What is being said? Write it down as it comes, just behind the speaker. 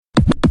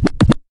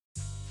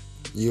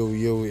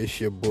Yo, it's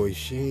your boy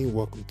Sheen.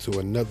 Welcome to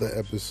another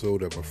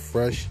episode of a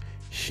fresh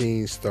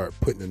Sheen start,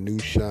 putting a new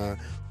shine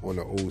on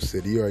the old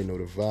city. You already know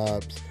the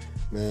vibes,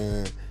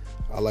 man.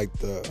 I like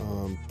to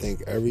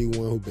thank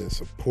everyone who's been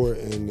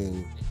supporting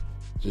and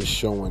just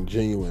showing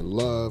genuine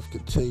love.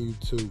 Continue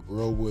to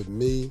grow with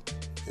me,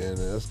 and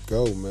let's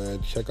go, man.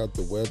 Check out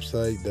the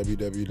website,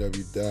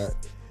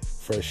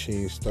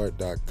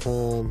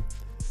 www.freshsheenstart.com,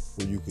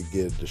 where you could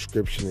get a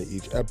description of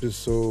each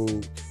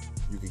episode.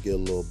 You could get a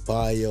little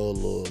bio,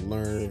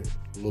 learn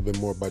a little bit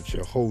more about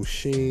your host,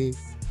 Sheen.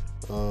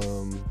 I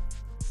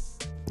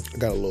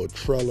got a little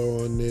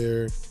Trello on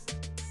there.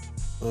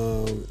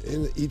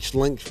 In each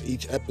link for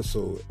each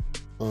episode.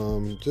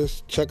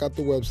 Just check out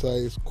the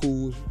website. It's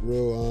cool. It's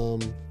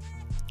real.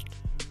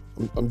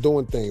 I'm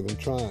doing things. I'm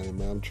trying,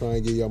 man. I'm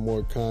trying to get y'all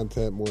more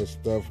content, more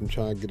stuff. I'm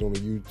trying to get on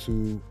the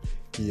YouTube,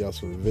 get y'all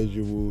some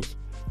visuals,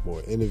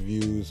 more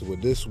interviews. Well,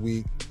 this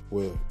week,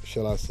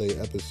 shall I say,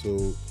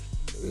 episode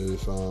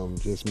is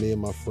just me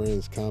and my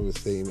friends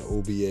conversating.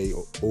 OBA,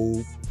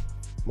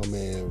 my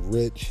man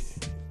Rich,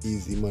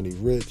 Easy Money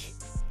Rich.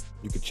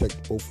 You can check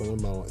both of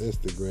them out on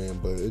Instagram,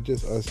 but it's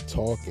just us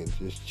talking,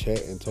 just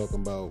chatting,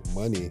 talking about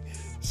money,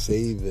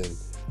 saving,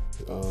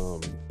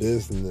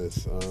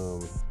 business.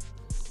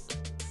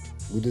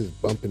 We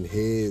just bumping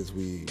heads.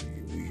 We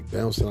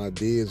bouncing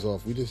ideas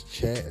off. We just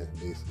chatting,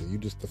 basically. You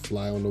just the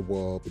fly on the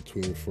wall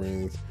between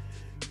friends,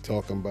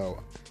 talking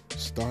about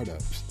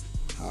startups,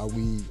 how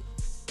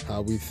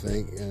we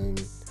think, and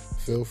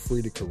feel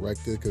free to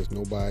correct it because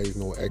nobody's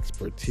no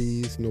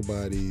expertise.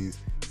 Nobody's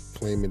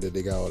claiming that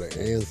they got all the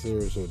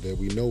answers or that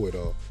we know it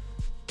all.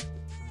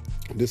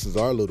 This is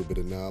our little bit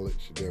of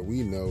knowledge that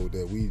we know,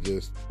 that we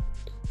just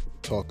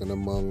talking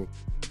among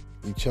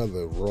each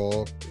other,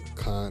 raw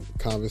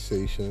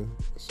conversation,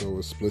 so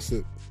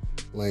explicit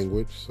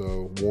language,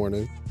 so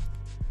warning.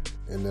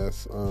 And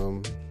that's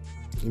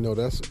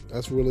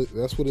that's what it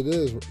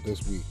is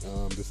this week,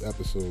 this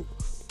episode.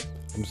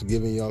 I'm just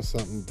giving y'all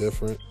something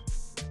different.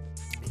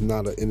 It's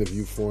not an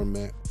interview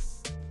format,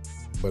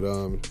 but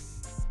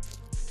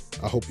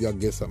I hope y'all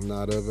get something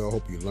out of it. I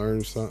hope you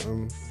learn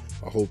something.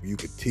 I hope you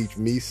could teach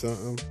me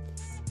something.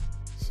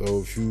 So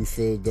if you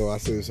feel though I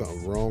said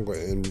something wrong or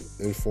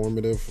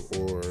informative,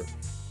 or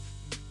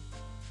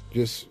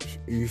just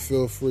you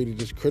feel free to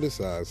just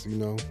criticize, you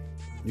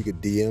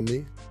could DM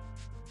me,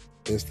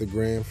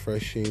 Instagram,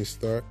 Fresh Sheen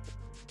Start,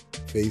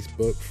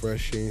 Facebook,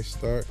 Fresh Sheen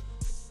Start,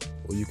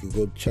 or you could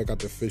go check out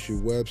the official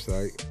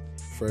website,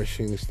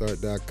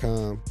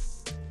 freshsheenstart.com,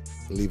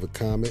 leave a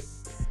comment,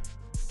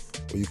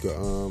 or you could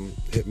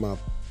hit my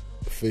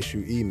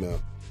official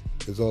email.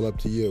 It's all up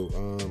to you.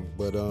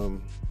 But I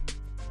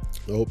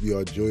hope you all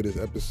enjoy this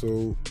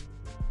episode.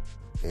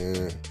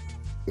 And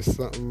it's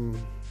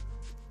something.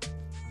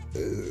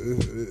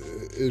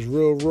 It's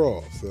real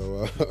raw.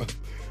 So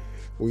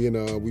we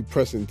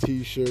pressing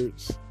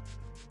T-shirts.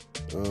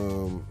 It's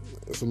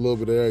a little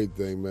bit of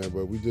everything, man.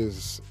 But we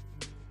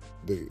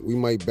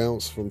might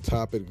bounce from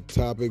topic to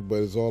topic,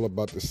 but it's all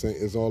about the same.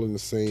 It's all in the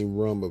same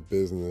realm of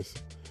business,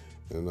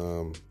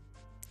 and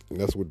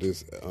that's what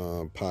this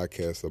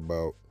podcast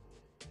about.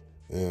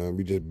 And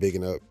we just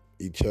bigging up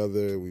each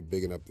other. We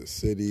bigging up the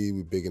city.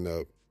 We bigging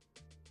up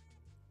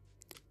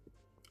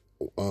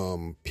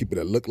people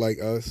that look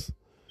like us.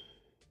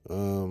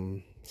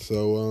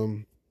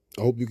 So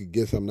I hope you could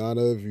get something out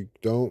of it. If you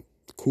don't,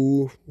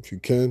 cool. If you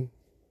can,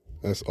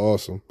 that's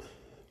awesome.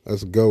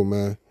 Let's go,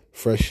 man.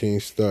 Fresh Sheen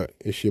Start.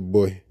 It's your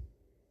boy.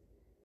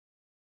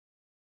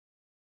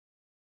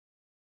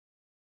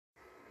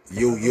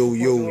 Yo,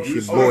 it's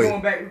your boy. We're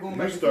going back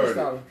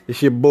to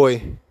It's your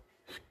boy,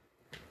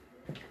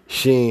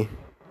 Sheen.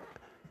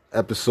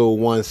 Episode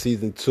 1,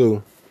 Season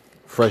 2.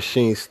 Fresh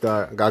Sheen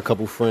Start. I got a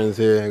couple friends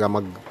here. I got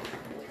my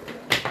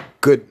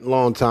good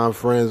longtime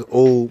friends,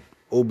 old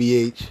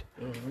OBH,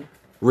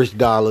 Rich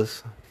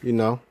Dollars,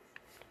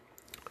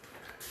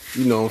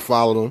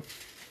 follow them.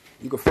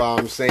 You can follow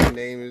them, same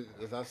name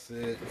as I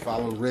said.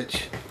 Follow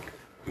Rich.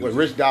 With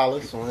Rich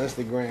Dollars on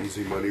Instagram.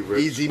 Easy Money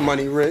Rich. Easy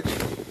Money Rich.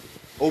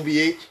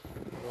 OBH.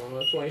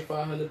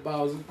 2,500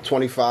 balls.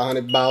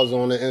 2,500 balls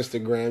on the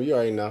Instagram. You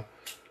already know.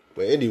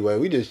 But anyway,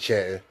 we just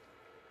chatting.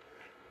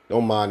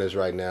 Don't mind us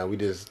right now. We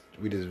just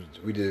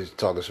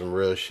talking some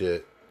real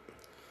shit.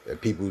 That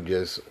people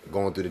just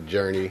going through the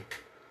journey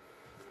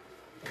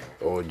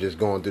or just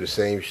going through the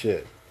same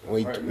shit.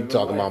 We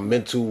talking about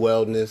mental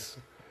wellness,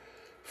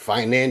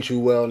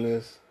 financial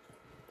wellness,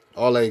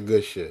 all that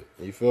good shit.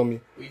 You feel me?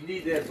 We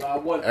need that.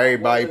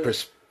 Everybody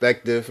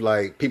perspective.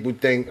 Like people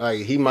think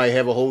like he might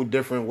have a whole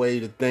different way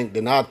to think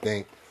than I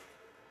think.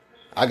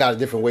 I got a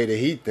different way that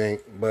he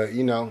think, but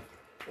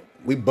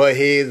we butt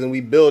heads and we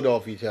build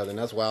off each other, and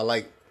that's why I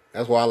like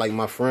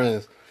my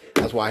friends.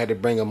 That's why I had to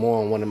bring them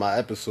on one of my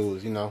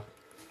episodes.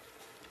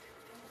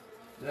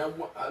 Now,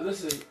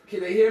 listen, can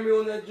they hear me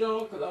on that, John?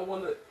 Because I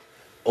want to.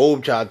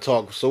 Old try to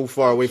talk so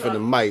far away from the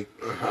mic.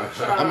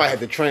 I might have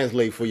to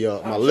translate for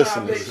my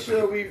listeners. Make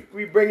sure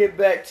we bring it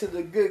back to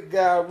the good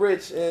guy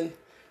Rich, and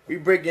we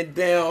break it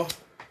down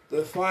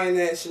the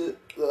finances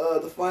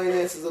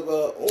of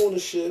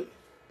ownership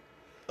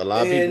A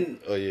lot of and,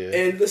 people. Oh yeah.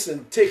 And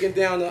listen, taking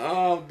down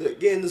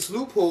getting this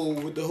loophole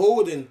with the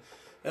holding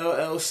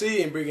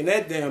LLC and bringing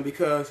that down,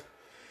 because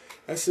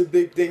that's a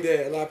big thing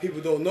that a lot of people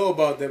don't know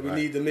about that we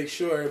need to make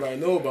sure everybody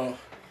know about.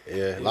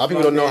 Yeah, a lot of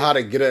people don't know how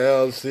to get an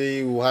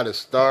LLC, how to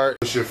start.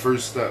 What's your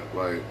first step?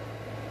 Like,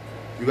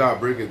 you gotta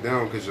break it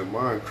down because your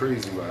mind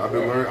crazy. Like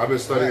I've been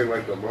studying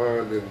like the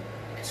mind and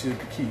To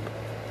the key.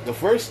 The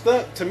first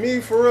step to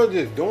me, for real,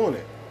 just doing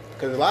it.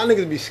 Because a lot of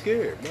niggas be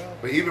scared, bro.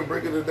 But even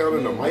breaking it down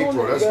into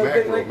micro, that's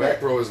macro. Like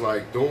macro is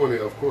like doing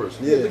it, of course.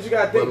 Yeah, but you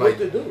gotta think what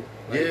to do.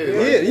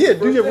 Yeah,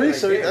 do your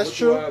research. Like, that's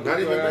true. Not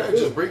even that,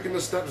 just breaking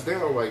the steps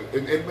down. Like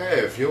in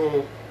math, you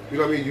know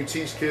what I mean? You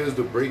teach kids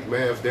to break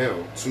math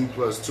down. 2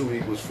 +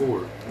 2 =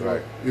 4.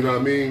 Right. You know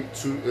what I mean?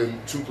 2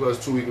 +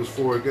 2 =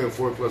 4 again.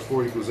 4 +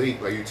 4 =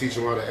 8. Like you teach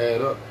them how to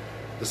add up.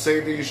 The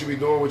same thing you should be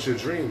doing with your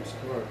dreams.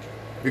 Right.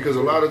 Because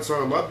a lot of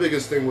time, my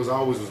biggest thing was I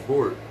always was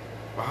bored.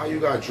 But how you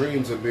got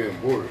dreams of being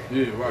bored?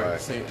 Yeah, right.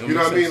 You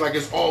know what I mean? Like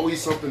it's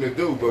always something to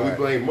do, but we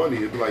blame money.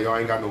 It'd be like, y'all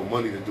ain't got no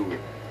money to do it.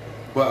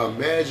 But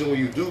imagine when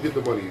you do get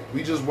the money.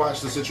 We just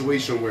watched the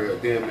situation where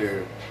damn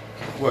near,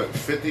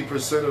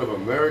 50% of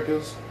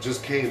Americans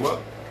just came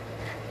up.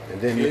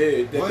 And then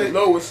the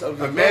lowest of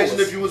the Imagine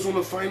lowest. if you was on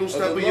the final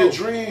step of your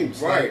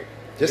dreams. Right. Like,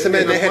 just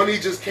imagine the money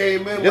just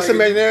came in. Just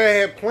imagine they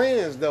had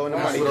plans though, and the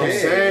that's money what I'm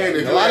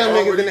saying. A lot of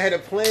niggas didn't have the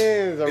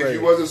plans already. If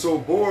you wasn't so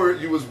bored,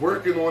 you was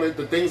working on it.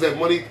 The things that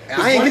money.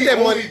 I ain't get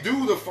that money.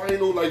 Do the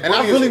final like. And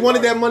I really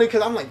wanted that money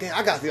because I'm like, damn,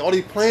 I got all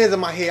these plans in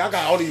my head. I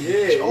got all these.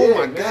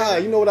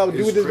 God, you know what I would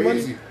do with this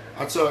money?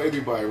 I tell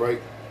anybody,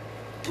 right?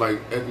 Like,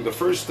 and the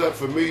first step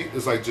for me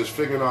is like just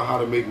figuring out how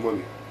to make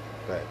money.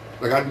 Right.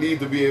 Like I need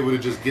to be able to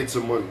just get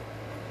some money.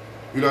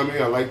 You know what I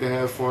mean? I like to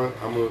have fun.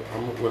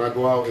 When I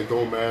go out, it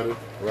don't matter.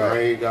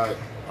 Right.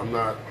 I'm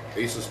not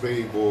Ace of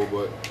Spades bull,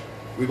 but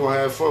we're gonna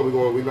have fun.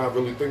 We're not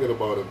really thinking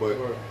about it. But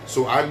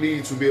so I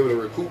need to be able to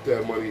recoup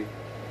that money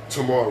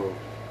tomorrow.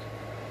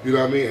 You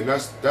know what I mean? And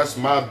that's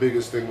my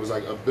biggest thing, was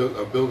like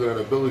building that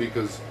ability,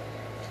 because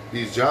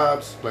these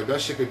jobs, like that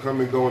shit could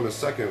come and go in a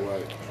second.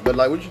 Like, but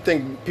like, what you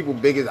think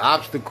people's biggest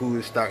obstacle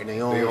is starting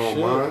their own shit?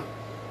 Mind?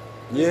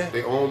 Yeah,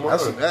 they own mind.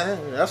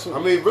 That's I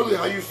mean, really,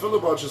 how you feel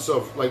about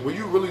yourself. Like when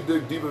you really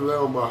dig deeper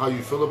down about how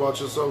you feel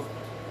about yourself,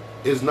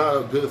 is not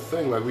a good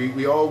thing. Like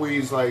we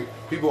always like,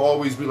 people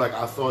always be like,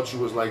 I thought you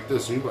was like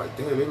this, and you be like,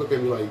 damn, they look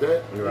at me like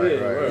that.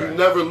 Right. You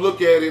never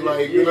look at it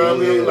like, you know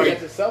what I mean,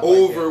 like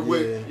over like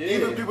with.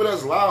 Even people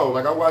that's loud.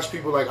 Like I watch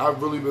people, like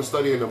I've really been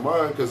studying the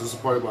mind because it's a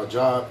part of my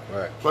job.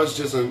 Right. Plus,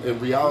 just in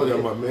reality,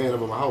 I'm a man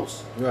of my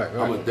house. Right.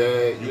 I'm a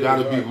dad. You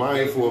got to be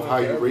mindful of how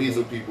you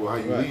raising people, how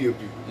you leading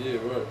people. Yeah,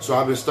 right. So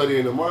I've been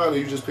studying the mind,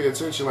 and you just pay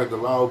attention, like the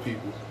loud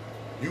people.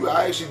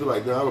 I actually be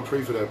like, nah, I'm gonna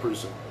pray for that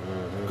person.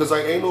 Because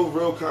like, ain't no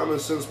real common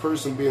sense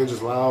person being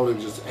just loud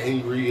and just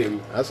angry,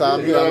 and that's how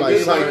I feel. Like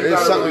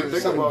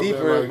something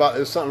deeper about.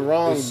 There's something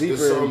wrong,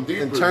 deeper,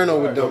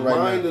 internal with them right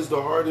now. The mind is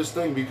the hardest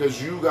thing,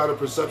 because you got a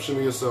perception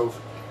of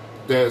yourself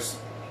that's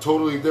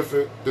totally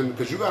different than,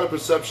 because you got a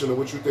perception of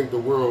what you think the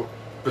world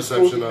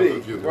perception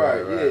of you. Right.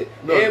 Yeah.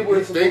 No,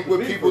 you think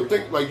what people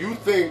think. Like you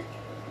think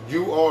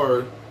you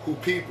are who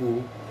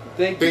people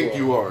think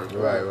you are.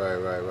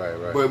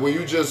 Right. But when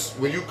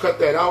you cut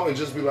that out and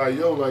just be like,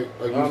 yo, like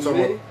we were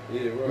talking about,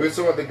 we were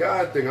talking about the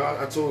God thing.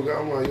 I told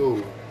God, I'm like,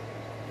 yo,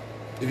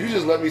 if you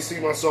just let me see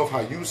myself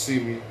how you see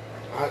me,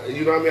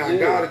 you know what I mean? I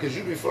got it, because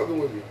you be fucking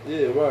with me.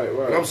 Yeah, right.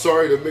 And I'm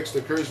sorry to mix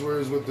the curse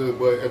words with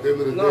but at the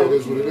end of the day, it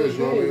is what it is.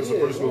 You know what I mean? It's a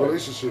personal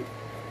relationship.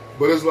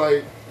 But it's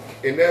like,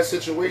 in that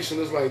situation,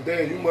 it's like,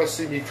 damn, you must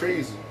see me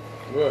crazy.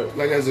 Right.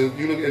 Like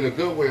in a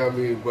good way, I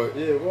mean, but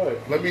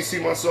let me see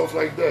myself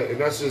like that,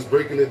 and that's just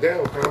breaking it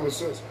down, common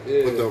sense.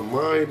 Yeah. But the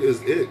mind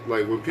is it.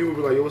 Like when people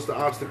be like, "Yo, what's the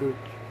obstacle?"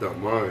 The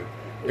mind.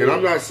 And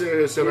I'm not sitting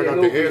here saying I got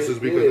the answers,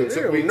 because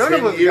it took me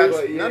 10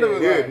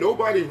 years.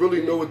 Nobody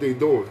really know what they're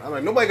doing. I'm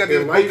like, nobody got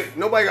this book,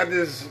 nobody got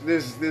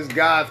this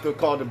guide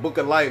called the Book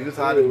of Life. This is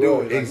how to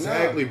do it.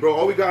 Exactly, bro.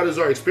 All we got is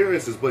our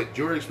experiences, but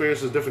your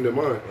experience is different than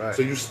mine. Right.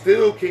 So you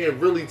still can't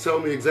really tell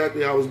me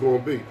exactly how it's going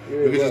to be.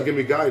 You can just give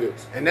me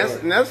guidance. And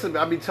that's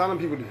I be telling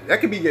people,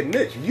 that could be your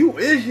niche. You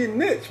is your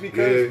niche,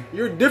 because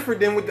you're different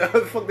than what the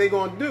other fuck they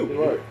gonna do.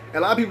 Right. And a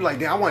lot of people like,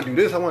 damn, I want to do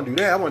this, I want to do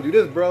that, I want to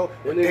do this, bro.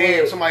 But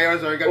damn, somebody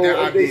else already got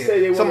that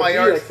idea. Somebody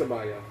else. Like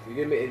somebody else. You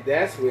get me? And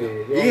that's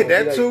where.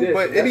 That too. Like,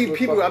 but it be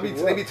people.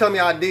 They be telling me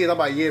ideas. I'm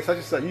like, such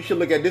and such. You should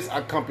look at this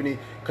company,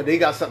 because they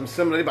got something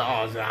similar. They be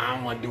like, I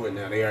don't want to do it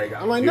now. They already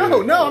got. I'm like,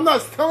 no. I'm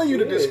not telling you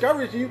to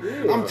discourage you.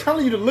 Yeah. I'm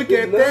telling you to look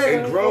at that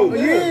and grow. Bro,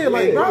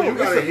 you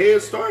got a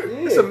head start.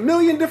 It's a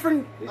million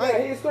different. You got a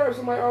head start.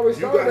 Somebody always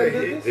started that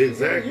business.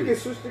 Exactly. You can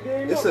switch the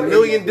game. It's a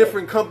million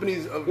different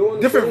companies of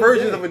different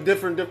versions of a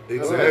different.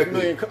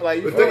 Exactly.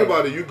 But think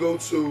about it. You go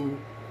to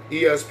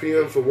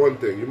ESPN for one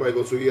thing. You might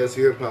go to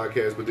ESPN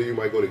podcast, but then you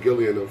might go to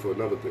Gillian for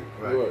another thing.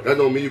 Right. That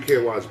don't mean you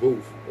can't watch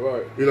both.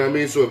 Right. You know what I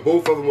mean? So if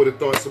both of them would have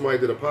thought somebody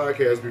did a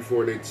podcast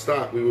before they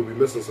stopped, we would be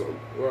missing something.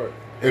 Right.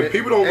 And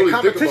people don't really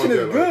think about that. Competition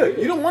is good.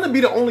 You don't want to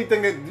be the only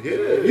thing that.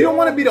 You don't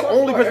want to be the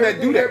only person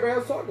that do that.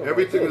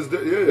 Everything is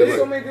There's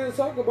so many things to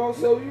talk about,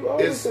 so you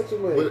always catch a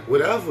man.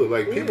 Whatever.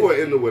 Like people are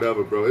into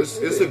whatever, bro. It's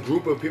a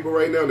group of people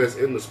right now that's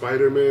in the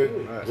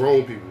Spider-Man.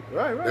 Grown people.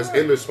 Right. That's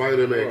in the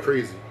Spider-Man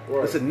crazy.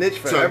 Right. It's a niche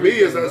for To everything.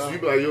 me, it's that's you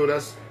be like, yo,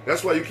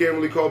 that's why you can't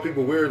really call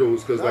people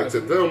weirdos, because like to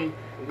them,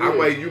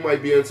 you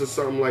might be into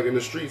something like in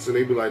the streets, and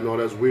they be like, no,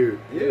 that's weird.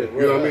 Yeah,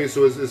 you know what I mean?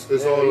 So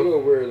it's all. You're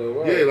a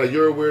weirdo, right? Yeah, like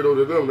you're a weirdo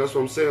to them. That's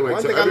what I'm saying.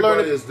 Like to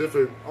everybody, it's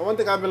different. One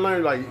thing I've been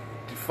learning, like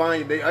to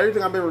find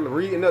everything I've been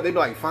reading up, they be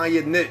like, find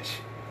your niche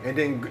and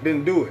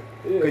then do it.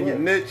 Because your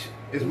niche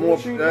is more.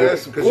 Because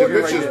your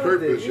niche is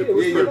purpose.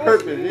 Your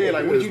purpose. Yeah,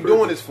 like what you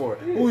doing this for?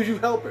 Who is you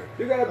helping?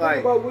 You gotta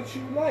think about what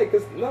you like.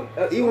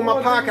 Cause even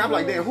my podcast, I'm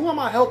like, damn, who am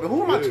I helping?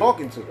 Who am I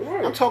talking to?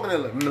 Right. I'm talking to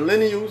like,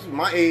 millennials,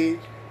 my age.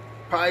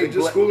 Probably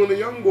just schooling the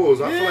young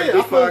boys. I feel like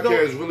this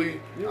podcast really.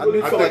 I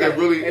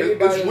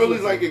think it's really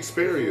like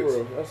experience.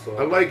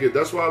 I like it.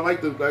 That's why I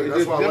like the.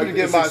 That's why I like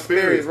this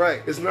experience.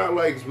 Right. It's not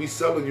like we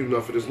selling you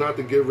nothing. It's not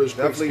the get rich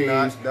quick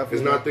schemes.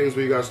 It's not things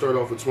where you got to start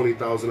off with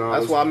 $20,000.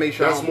 That's why I make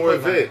sure. That's more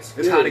events.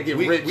 It's how to get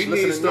rich. We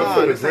need stuff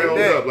from the ground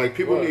up. Like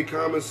people need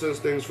common sense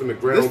things from the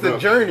ground up. This the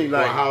journey,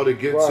 like how to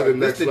get to the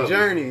next level. This the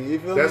journey. You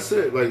feel me? That's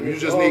it. Like you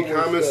just need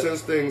common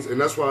sense things,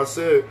 and that's why I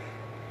said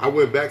I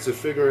went back to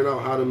figuring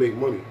out how to make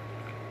money.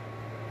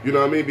 You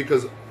know what I mean?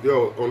 Because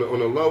yo, on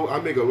the low, I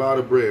make a lot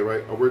of bread,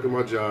 right? I work at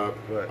my job.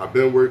 Right. I've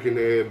been working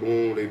there.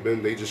 Boom,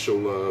 they just show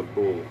love.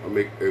 Boom, I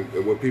make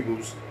and what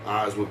people's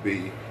eyes would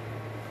be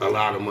a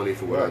lot of money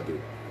for what I do.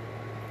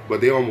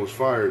 But they almost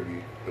fired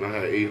me, and I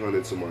had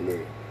 800 to my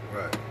name.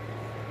 Right.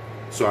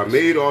 So I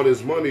made all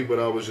this money, but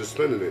I was just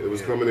spending it. It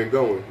was coming and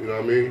going. You know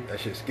what I mean?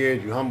 That shit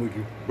scared you, humbled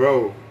you,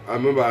 bro. I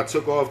remember I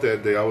took off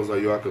that day. I was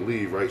like, yo, I could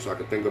leave, right? So I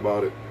could think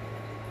about it.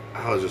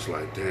 I was just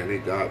like, damn, they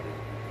got me.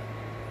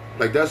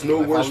 Like that's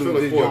no worse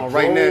feeling for a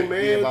grown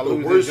man. The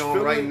worst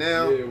feeling right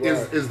now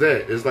is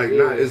that. It's like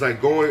not. It's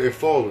like going and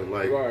falling.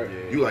 Like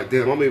you like,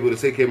 damn, I'm able to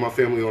take care of my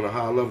family on a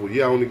high level.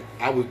 Yeah,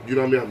 I was. You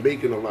know what I mean? I'm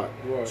making a lot.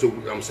 So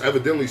I'm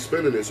evidently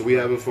spending it. So we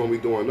having fun. We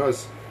doing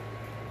us.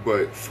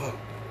 But fuck,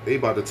 they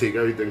about to take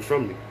everything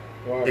from me.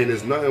 And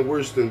there's nothing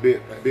worse than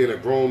being a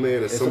grown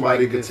man and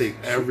somebody could take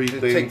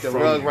everything take the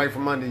from rug you. right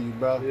from under you,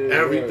 bro.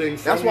 Everything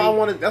from That's why I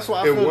wanted. That's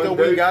why I feel that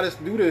we gotta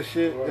do this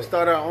shit and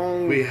start our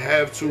own. We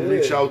have to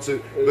reach out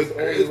to,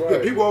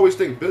 but people always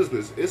think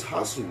business. It's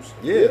hustles.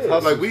 Yeah, it's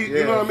hustles. Like we,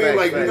 you know what I mean?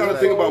 Like we gotta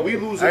think about we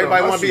losing.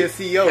 Everybody want to be a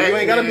CEO. You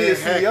ain't gotta be a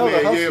CEO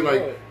to hustle. Yeah,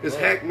 like it's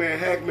hack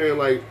man.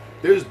 Like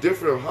there's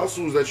different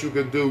hustles that you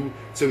could do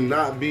to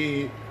not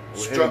be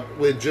struck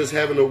with just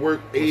having to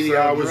work 80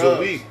 hours a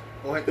week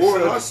or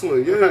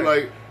hustling. Yeah,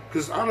 like.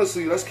 Because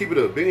honestly, let's keep it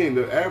a being.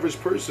 The average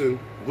person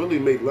really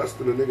make less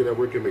than a nigga that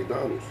work at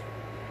McDonald's.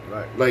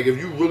 Right. Like if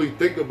you really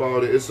think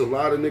about it, it's a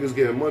lot of niggas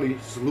getting money.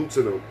 Salute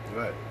to them.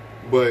 Right.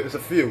 But it's a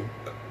few.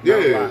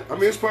 Yeah, I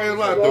mean it's probably a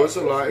lot though. It's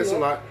a lot. It's a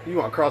lot. You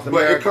want to cross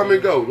America? But it come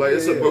and go. Like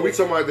but we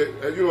talking about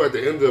that. You know, at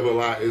the end of a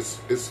lot, it's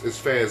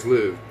fast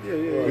lived. Yeah.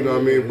 You know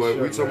what I mean? But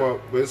we talking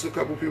about. But it's a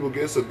couple people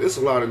get. It's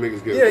a lot of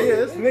niggas getting.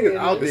 Yeah, it's niggas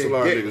out there. It's a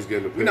lot of niggas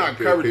getting the We're not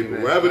encouraging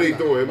that. Whatever they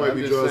doing, it might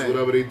be drugs.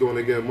 Whatever they doing,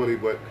 they getting money.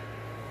 But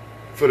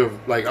for the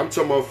I'm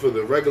talking about for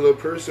the regular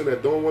person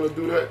that don't want to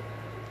do that,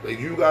 like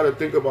you got to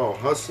think about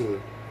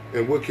hustling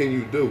and what can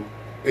you do.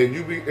 And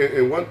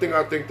and one thing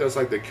I think that's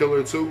like the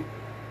killer too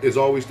is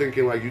always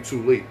thinking like you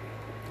too late.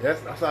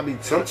 That's how I be.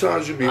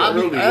 Sometimes you be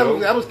early.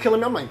 That was killing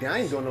me. I'm like, damn, I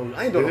ain't doing no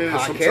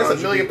podcast.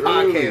 It's a million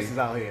podcasts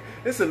out here.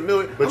 It's a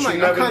million. But I'm you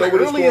never know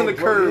what it's going to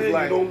grow.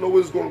 Like, you don't know what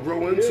it's going to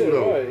grow into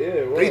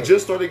though. They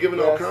just started giving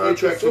out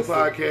contracts for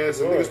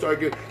podcasts, and niggas started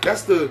getting.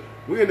 That's the.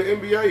 We're in the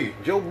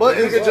NBA. Joe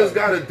Button just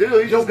got a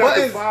deal. He just got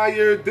a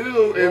 5-year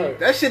deal, and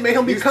that shit made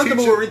him be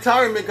comfortable with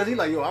retirement because he's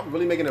like, yo, I'm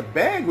really making a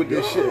bag with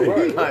this shit.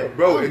 He's like,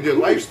 bro, and your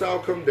lifestyle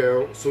come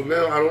down. So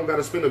now I don't got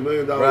to spend $1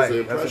 million to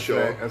impress y'all.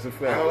 That's a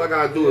fact. All I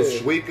gotta do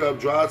is wake up,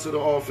 drive to the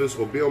office,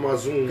 or be on my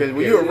Zoom. Because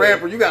when you're a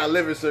rapper, you gotta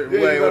live a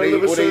certain way. You gotta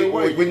live a certain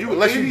way.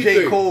 Unless you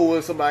J. Cole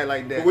or somebody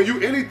like that. But when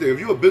you anything, if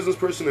you're a business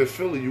person in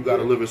Philly, you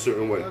gotta live a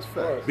certain way. That's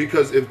fact.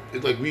 Because if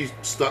like we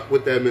stuck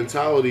with that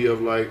mentality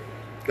of like,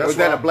 that's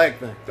that a black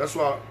thing? That's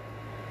why.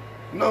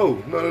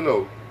 No.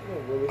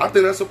 I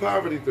think that's a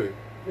poverty thing.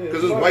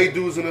 Because there's white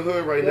dudes in the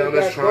hood right now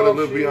that's trying to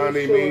live beyond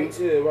their means.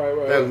 Yeah,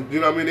 right. That, you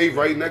know what I mean? They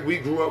right next. We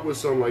grew up with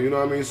something like, you know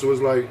what I mean? So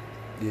it's like,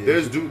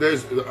 there's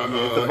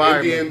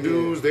Indian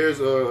dudes,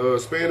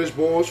 there's Spanish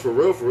boys, for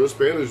real,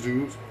 Spanish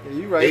dudes. Yeah,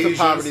 you right. Asians, it's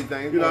a poverty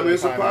thing. You know what I mean?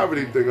 It's a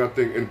poverty thing, I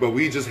think. But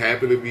we just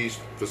happen to be,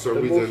 for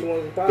some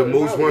reason, the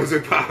most ones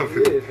in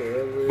poverty.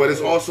 But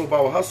it's also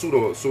about hustle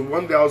though. So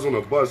one day I was on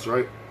a bus,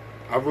 right?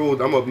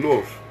 I'm up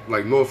north.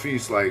 Like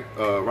northeast, like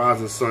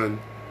Rising Sun,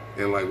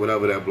 and like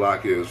whatever that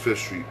block is, 5th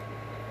Street.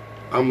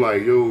 I'm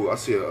like, yo, I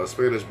see a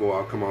Spanish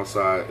boy. I come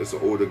outside. It's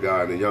an older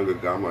guy and a younger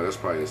guy. I'm like, that's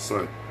probably his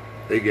son.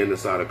 They getting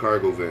inside a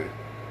cargo van.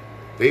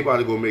 They about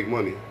to go make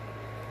money.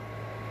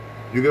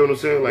 You get what I'm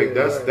saying? Like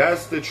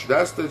that's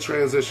the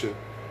transition.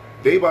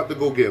 They about to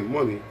go get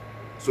money.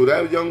 So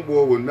that young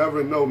boy will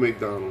never know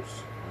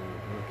McDonald's.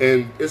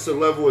 And it's a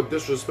level of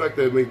disrespect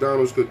that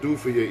McDonald's could do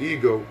for your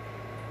ego.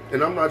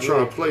 And I'm not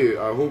trying to play it.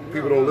 I hope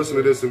people don't listen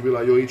to this and be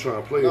like, yo, he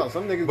trying to play it.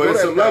 Some niggas but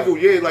it's a level,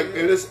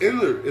 and it's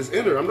inner. It's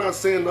inner. I'm not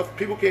saying nothing.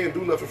 People can't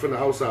do nothing from the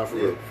outside for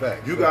real.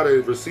 You got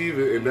to receive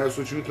it, and that's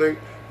what you think.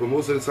 But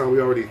most of the time, we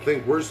already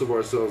think worse of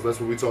ourselves. That's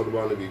what we talked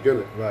about in the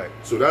beginning. Right.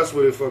 So that's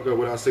what it fuck up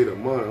when I say the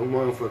mind. I'm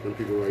mind fucking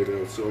people right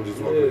now, so I'm just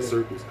walking in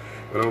circles.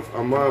 But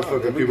I'm mind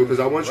fucking people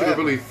because I want you to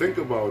really think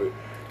about it.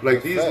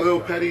 Like these little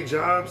petty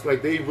jobs,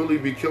 like they really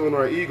be killing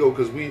our ego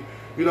because we.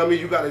 You know what I mean?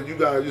 You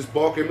gotta just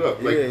balking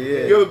up. Like,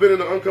 you ever been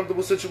in an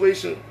uncomfortable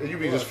situation and you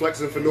be just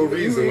flexing for no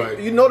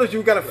reason? You notice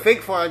you gotta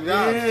fake for a job.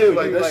 Yeah, too.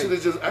 like that shit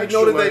is just extra.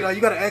 You notice that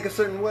you gotta act a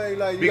certain way.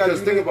 Like because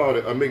think about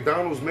it, a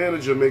McDonald's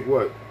manager make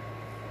what,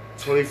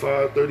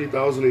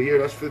 $25,000-$30,000 a year.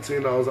 That's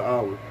 $15 an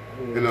hour,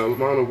 and the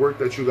amount of work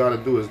that you gotta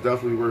do is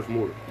definitely worth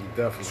more.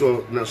 Definitely.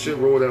 So now shit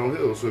roll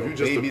downhill. So if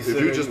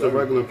you just a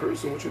regular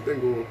person, what you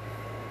think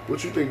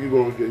you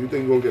gonna get? You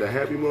think you gonna get a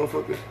happy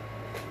motherfucker?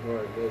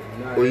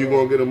 Or you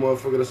gonna get a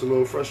motherfucker that's a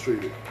little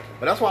frustrated?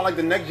 But that's why I like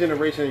the next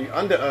generation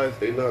under us.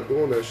 They not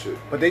doing that shit.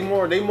 But they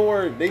more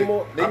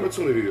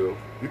opportunity though.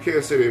 You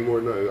can't say they more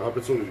than nothing.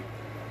 Opportunity.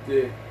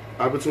 Yeah.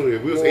 Opportunity.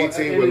 If we was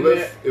 18 with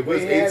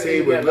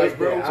Lyft,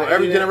 bro. So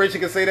every generation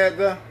can say that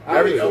though.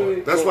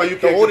 That's why you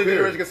can't. The older compare.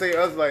 generation can say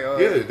us like.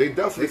 Yeah, they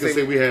definitely can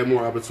say we had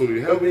more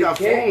opportunity. Hell, we got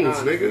phones,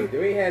 nigga.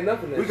 They ain't had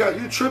nothing. We got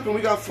you tripping.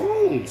 We got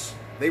phones.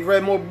 They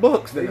read more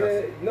books than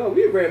us. No,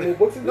 we read more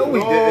books than no, we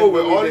didn't. No,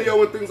 with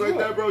audio and things like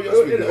that, bro. Yes,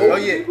 we did. Oh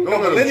yeah,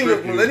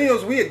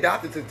 millennials, we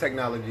adopted to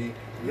technology.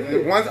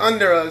 The ones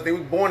under us, they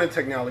was born in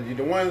technology.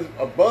 The ones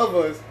above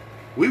us,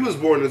 we was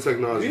born in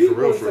technology for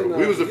real.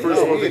 We was the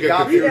first ones to get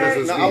computers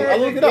in school. I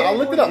looked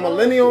it up.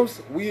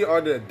 Millennials, we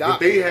are the adopted. But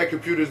they had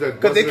computers that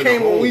because they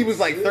came when we was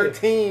like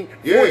 13,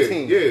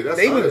 14. Yeah, that's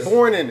they was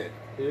born in it.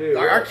 Yeah,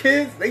 like our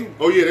kids, they.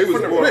 Oh yeah, they was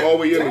born all the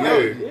way in.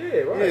 Yeah,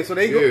 right. Yeah, so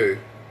they go.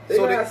 They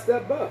gotta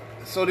step up.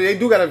 So they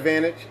do got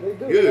advantage. They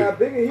do. Yeah.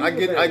 I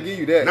give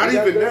you that. Not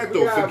even that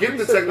though. Forget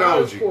the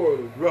technology,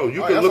 bro.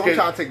 You can look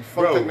at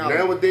bro.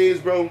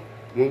 Nowadays, bro,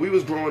 when we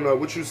was growing up,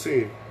 what you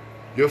seen?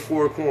 Your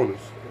four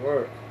corners.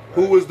 Right.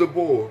 Who was the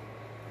boy?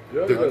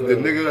 The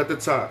nigga at the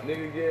top.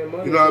 Nigga getting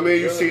money. You know what I mean?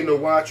 You seen the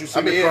watch, you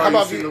seen the car,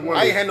 you seen the woman.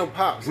 I ain't had no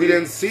pops. We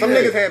didn't see some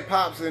that. niggas had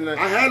pops and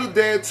I had a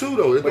dad too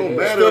though. It don't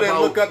matter still about.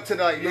 Didn't look up to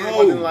like. No, it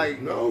wasn't like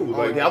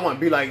like I want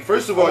to be like.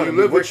 First of all, you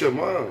live with your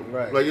mom.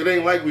 Right. Like it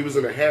ain't like we was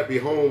in a happy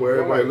home where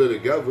everybody lived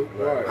together.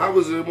 Right. I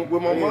was with my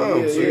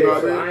mom. So you know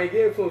what I mean? I ain't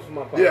get influence from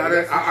my pop.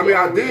 Yeah, I mean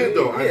I did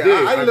though. I did.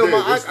 I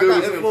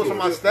got influence from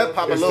my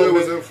steppapa a little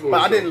bit,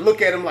 but I didn't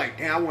look at him like,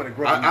 damn, I want to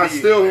grow up. I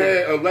still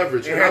had a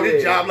leverage. And had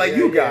this job like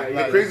you got.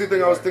 The crazy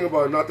thing I was thinking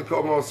about, not to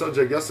call my own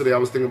subject yesterday. I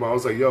was thinking about, I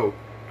was like, yo,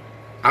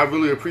 I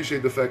really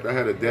appreciate the fact I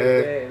had a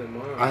dad.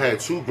 I had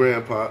two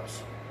grandpops.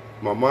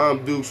 My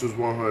mom Dukes was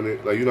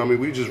 100. Like, you know what I mean?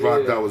 We just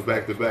rocked out, was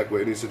back to back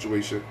with any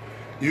situation.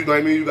 You know what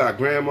I mean? You got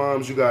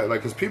grandmoms, you got,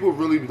 like, because people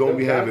really don't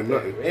be having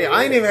nothing. Yeah,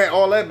 I ain't even had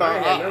all that, but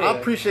I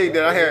appreciate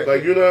that I had.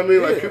 Like, you know what I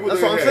mean? Like, people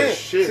that's what I'm saying.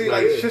 Shit, see,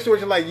 like,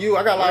 situation like you,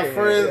 I got a lot of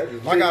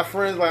friends. I got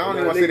friends, like, I don't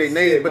even want to say their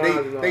names,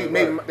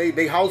 but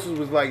they houses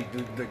was like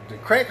the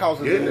crack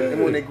houses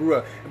when they grew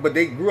up. But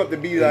they grew up to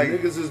be like,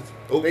 niggas is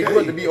okay. They grew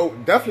up to be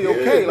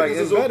definitely okay. Like,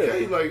 it's better.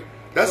 Okay. Like,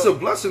 that's a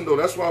blessing though.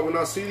 That's why when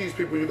I see these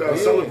people, you gotta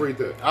celebrate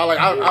that. I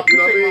appreciate you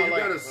know what I mean? You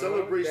gotta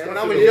celebrate stuff. When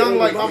I was young,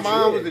 like my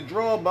mom was a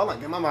drawer, but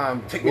like my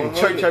mom take me to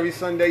church every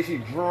Sunday. She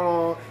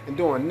drawing and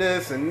doing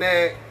this and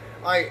that.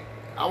 Like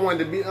I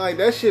wanted to be like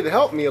that. Shit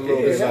helped me a little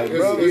bit,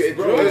 like,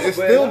 bro.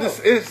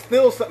 It's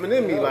still something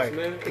in me. Like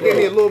it gave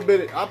me a little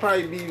bit. I'll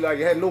probably be like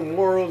had no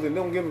morals and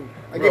don't give me.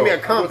 Give me a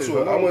compass.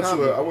 I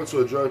went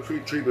to a drug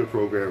treatment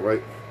program.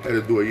 Right, had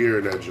to do a year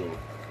in that joint.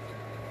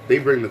 They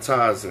bring the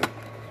ties in.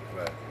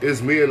 It's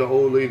me and the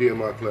old lady in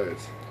my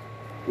class.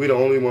 We the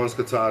only ones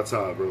could tie,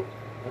 bro.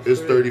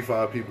 It's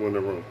 35 people in the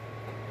room.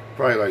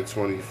 Probably like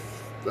 20,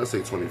 let's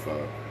say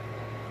 25.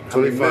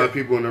 25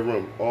 people in the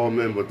room, all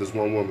men but this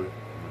one woman.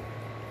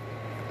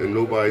 And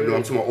nobody knew.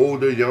 I'm talking about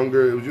older,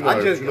 younger.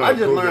 I just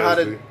learned how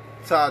to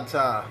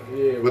tie.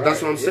 Yeah, but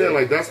that's what I'm saying.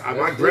 Like that's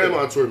my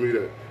grandma taught me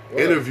that.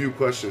 Interview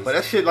questions. But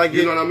that shit like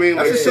you know what I mean?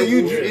 That's the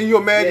shit you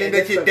imagine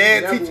that your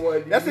dad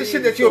teach. That's the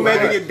shit that you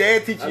imagine your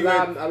dad teach you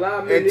at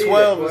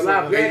 12 or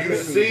something. And you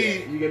see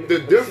the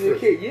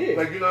difference.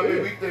 Like you know what I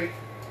mean? We think.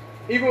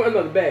 Even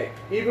another bag.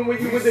 Even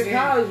when you went to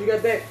college, you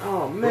got that.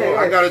 Oh man! Bro,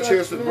 I got a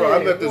chance to. Bro,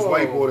 I met this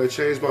white boy that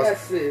changed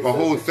my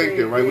whole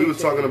thinking. Right? We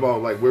was talking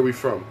about like where we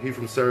from. He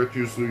from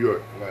Syracuse, New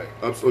York. Right.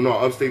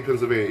 Upstate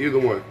Pennsylvania. Either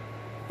one.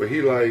 But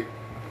he like.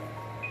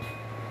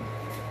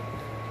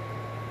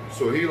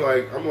 So he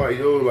like, I'm like,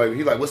 yo, like,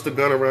 he like, what's the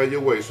gun around your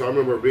waist? So I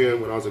remember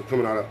being, when I was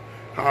coming out of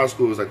high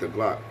school, it was like the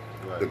Glock.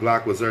 Right. The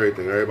Glock was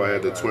everything. Everybody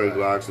had the twin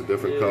Glocks, a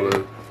different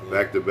color,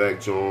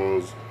 back-to-back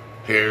Jones,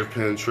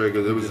 hairpin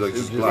triggers. It was like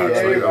just Glocks.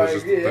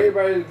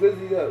 Everybody was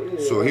busy up.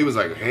 So he was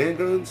like,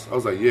 handguns? I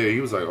was like, yeah. He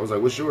was like, I was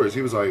like, what's yours?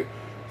 He was like,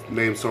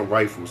 name some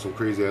rifle, some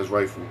crazy-ass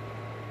rifle.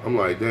 I'm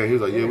like, damn. He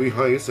was like, yeah, we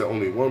hunt. He said,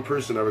 only one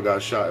person ever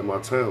got shot in my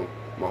town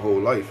my whole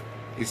life.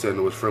 He said it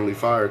was friendly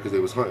fire because they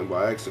was hunting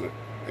by accident.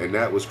 and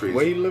that was crazy.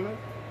 Where he living?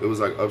 It was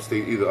like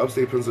either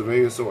upstate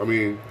Pennsylvania, so I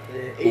mean,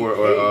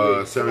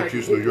 or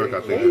Syracuse, New York,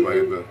 I think it might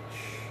have been.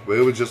 But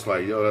it was just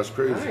like, yo, that's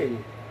crazy.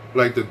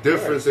 Like the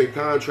difference and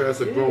contrast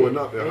of growing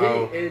up and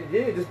how,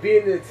 just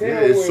being in the town. Yeah,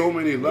 it's so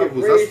many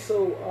levels.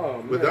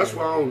 But that's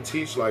why I don't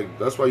teach. Like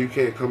that's why you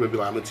can't come and be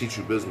like, I'm gonna teach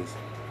you business,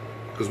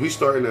 because we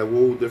starting at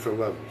whole different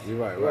levels. You're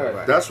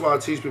right. That's why I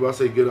teach people. I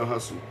say get a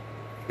hustle.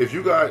 If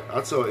you got, I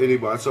tell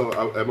anybody.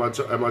 At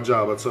my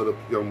job, I tell the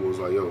young boys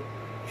like, yo,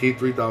 keep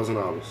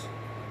 $3,000.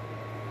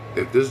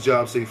 If this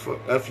job say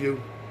F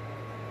you,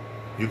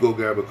 you go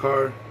grab a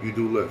car, you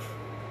do Lyft.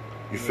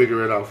 You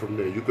figure it out from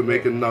there. You can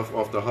make enough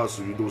off the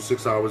hustle. You do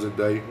 6 hours a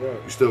day.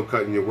 You're still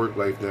cutting your work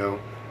life down.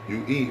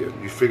 You eat it.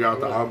 You figure out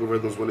the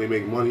algorithms when they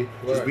make money.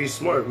 Just be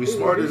smart. We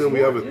smarter than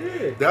we ever.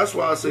 That's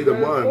why I say the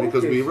mind,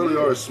 because we really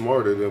are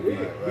smarter than we.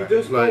 We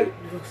just like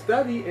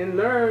study and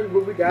learn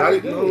what we got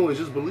to do. No, it's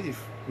just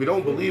belief. We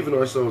don't believe in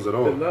ourselves at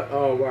all.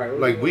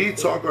 Like we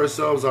talk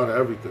ourselves out of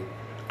everything.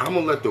 I'm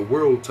gonna let the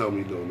world tell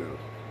me no now.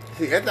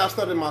 See, after I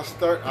started my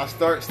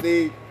start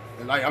stage,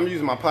 and like I'm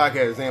using my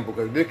podcast example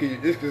because they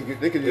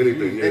could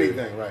use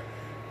anything, right?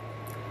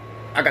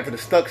 I got to the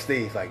stuck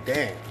stage, like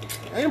damn,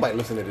 ain't nobody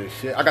listening to this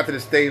shit. I got to the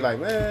stage, like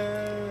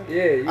man,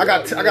 I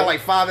got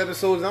like 5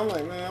 episodes, and I'm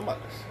like, man, I'm about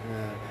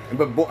to.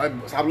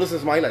 But so I'm listening to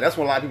somebody like that's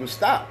when a lot of people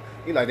stop.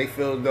 He like they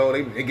feel as though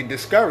they get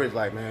discouraged,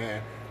 like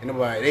man,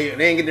 nobody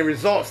they ain't get the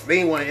results. They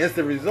ain't want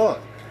instant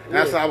results. And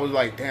that's why I was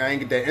like, damn, I ain't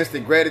get that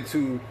instant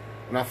gratitude.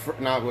 After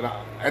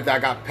I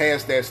got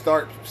past that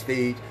start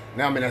stage,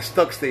 now I'm in that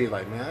stuck stage.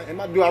 Like,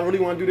 man, do I really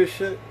want to do this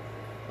shit?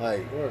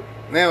 Like,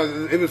 now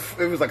it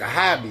was like a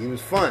hobby. It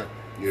was fun.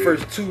 Yeah.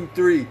 First 2,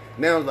 3.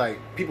 Now it's like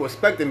people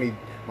expecting me.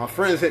 My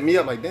friends hit me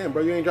up like, damn,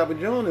 bro, you ain't dropping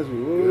John this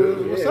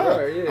week. What's up?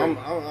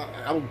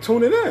 I'm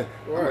tuning in.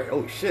 I'm like,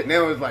 oh shit.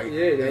 Now it's like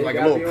it's like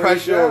a little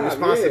pressure,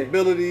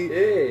 responsibility.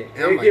 And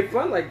it get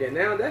fun like that.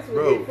 Now that's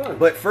what it get fun.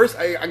 But first,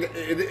 I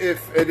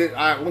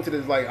went to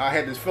this like I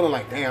had this feeling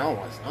like, damn, I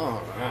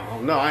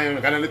don't know, I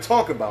ain't got nothing to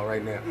talk about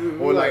right now,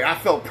 or like I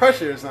felt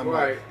pressure or something,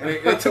 and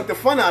it took the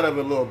fun out of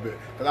it a little bit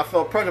because I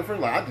felt pressure for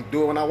like I just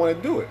do it when I want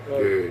to do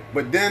it.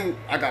 But then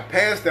I got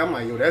past that. I'm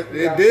like, yo,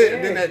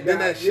 then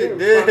that shit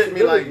did hit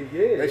me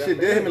like. That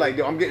shit did hit me like,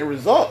 yo, I'm getting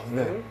results,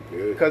 man.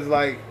 Because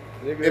like,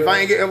 if it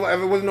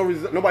wasn't no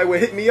result, nobody would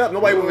hit me up.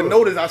 Nobody would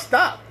notice I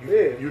stopped.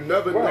 You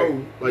never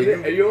know. Like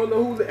you don't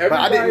know who. But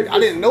I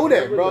didn't know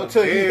that, bro,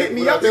 until he hit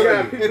me up.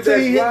 Until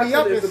he hit me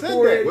up and said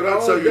that. What I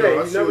tell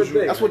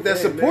you, that's what that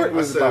support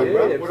was about,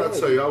 bro. What I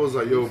tell you, I was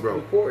like, yo, bro,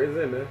 support is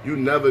in, man. You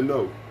never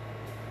know.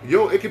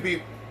 Yo, it could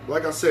be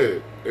like I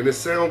said, and it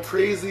sounds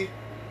crazy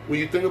when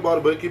you think about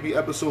it, but it could be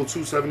episode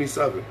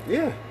 277.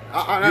 Yeah.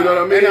 You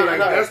know what I mean? Like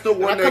that's the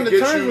one that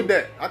gets you. With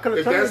that.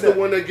 If that's the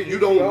one that you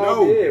don't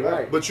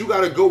know, but you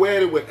got to go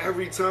at it with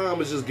every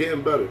time. It's just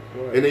getting better,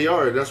 and they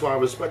are. That's why I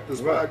respect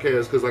this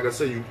podcast because, like I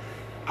said,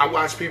 I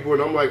watch people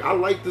and I'm like, I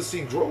like to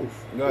see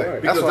growth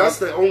because that's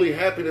the only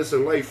happiness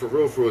in life for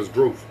real is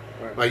growth.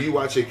 Like you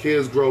watch your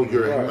kids grow,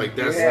 you're like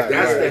that's the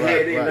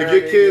head. If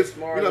your kids,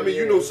 you know what I mean,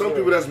 you know some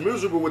people that's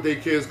miserable with their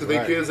kids because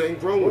their kids ain't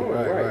growing.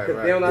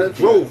 It's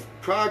growth,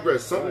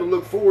 progress, something to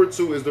look forward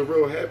to is the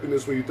real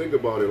happiness when you think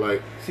about it.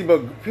 Like, see,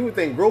 but people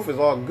think growth is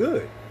all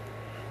good.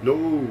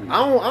 No, I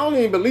don't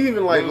even believe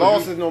in like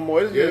losses no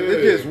more. It's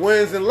just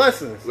wins and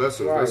lessons. Wins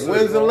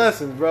and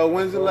lessons, bro.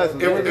 Wins and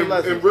lessons.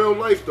 In real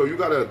life though, you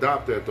gotta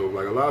adopt that though.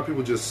 Like a lot of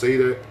people just say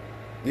that,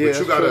 but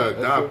you gotta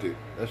adopt it.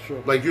 That's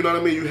true. Like, you know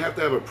what I mean? You have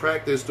to have a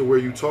practice to where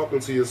you talking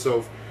to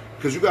yourself.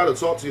 Because you got to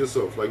talk to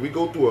yourself. Like, we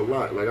go through a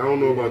lot. Like, I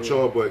don't know about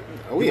y'all, but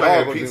we all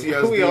have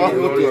PTSD. We all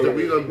go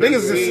through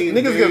niggas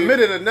can admit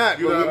it or not.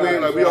 You know what I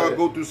mean? Like, we all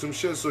go through some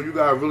shit, so you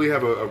got to really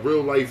have a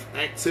real life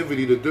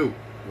activity to do.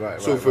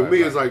 So for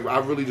me, it's like, I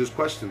really just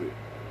question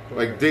it.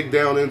 Like, dig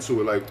down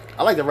into it. Like,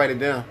 I like to write it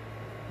down.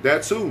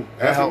 That too.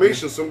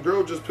 Affirmation. Some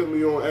girl just put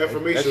me on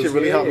affirmations. That shit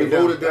really helped me.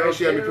 Wrote it down.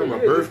 She had me put my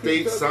birth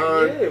date,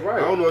 sign. I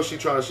don't know if she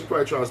probably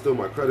tried to steal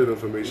my credit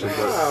information.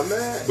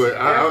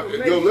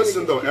 But yo,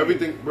 listen though,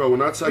 everything, bro.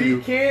 When I tell you,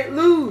 can't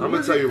lose. I'm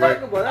gonna tell you right.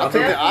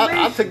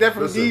 I took that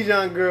from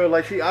Dijon girl.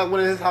 Like I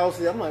went in his house.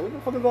 I'm like, what the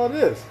fuck is all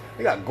this?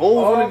 They got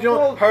goals on the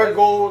joint. Her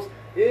goals.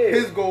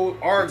 His goals,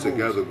 our goals.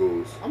 Together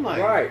goals. I'm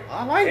like,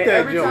 I like that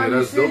every joint. Time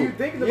you see it, you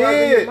thinking about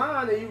it in your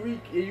mind,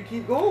 and you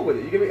keep going with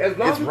it. You get me? As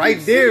long it's as right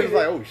there. It's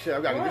like, oh shit, I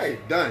gotta get this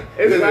shit done.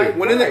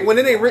 When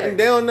it ain't written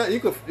down,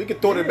 you can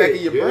throw it back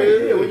in your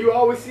brain. Yeah, when you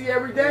always see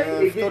every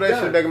day, throw that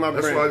shit back in my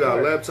brain. That's why I got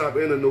a laptop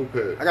and a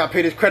notepad. I gotta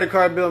pay this credit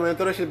card bill, man.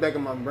 Throw that shit back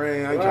in my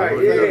brain. I ain't trying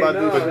to think about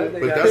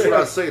this. But that's what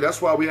I say.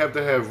 That's why we have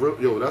to have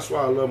real. That's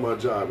why I love my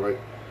job, right?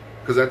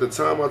 Because at the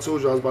time I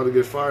told you I was about to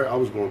get fired, I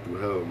was going through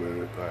hell,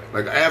 man.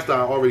 Like after I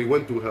already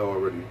went through hell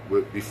already,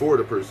 before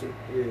the person,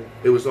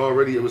 it was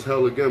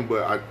hell again.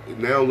 But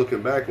now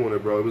looking back on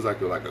it, bro, it was like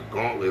a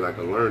gauntlet, like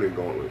a learning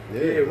gauntlet.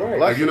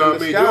 Like you know what I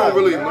mean? You don't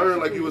really learn,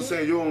 like you were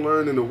saying, you don't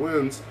learn in the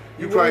wins.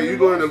 You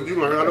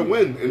learn how to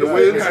win. In the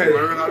wins, you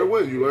learn how to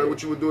win. You learn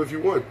what you would do if you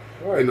won.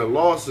 In the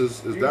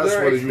losses, that's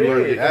when you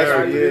learn your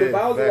character. You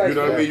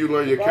know what I mean? You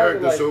learn your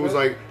character. So it was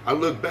like I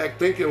look back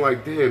thinking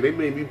like, damn, they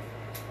made me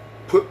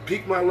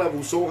peaked my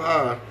level so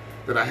high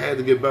that I had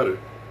to get better,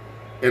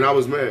 and I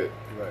was mad.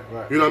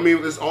 Right. You know what I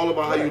mean? It's all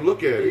about how you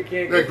look at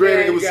it. Now,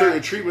 granted, it was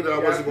certain treatment that I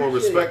wasn't going to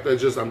respect.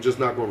 I'm just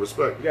not going to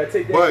respect.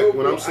 But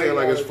when I'm saying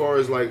like as far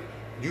as like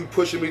you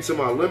pushing me to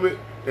my limit,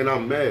 and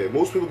I'm mad.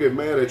 Most people get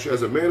mad at you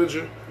as a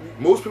manager.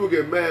 Most people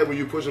get mad when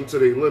you push them to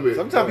their limit.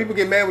 Sometimes people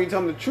get mad when you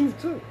tell them the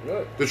truth too.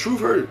 The truth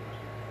hurt.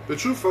 The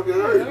truth fucking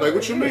hurt. Like,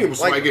 what you mean? When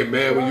somebody get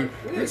mad when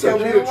you tell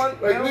me the truth?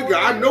 Like, nigga,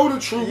 I know the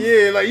truth.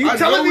 Yeah, like you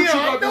telling me,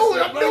 I know,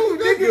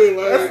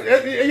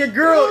 nigga. And your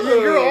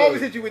girl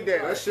always hit you with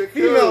that. That shit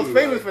Females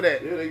famous for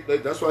that. Yeah,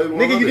 that's why they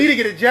want nigga, you need to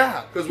get a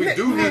job. Because we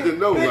do need to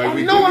know. Like,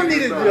 we know I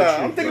need a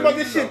job. I'm thinking about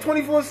this shit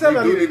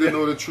 24/7. We do need to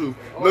know the truth.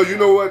 No, you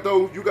know what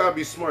though? You gotta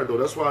be smart though.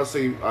 That's why I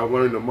say I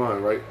learned the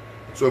mind, right?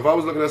 So if I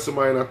was looking at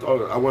somebody and I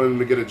thought I wanted them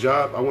to get a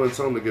job, I wouldn't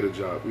tell them to get a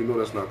job. You know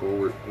that's not going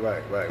to work.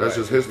 Right. That's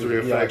just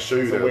history and facts show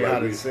you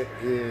that.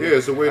 Yeah,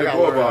 it's a way to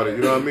go about it.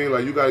 You know what I mean?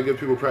 Like, you got to give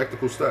people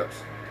practical steps.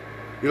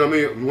 You know what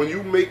I mean? When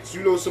you make,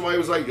 somebody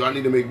was like, yo, I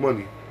need to make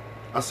money.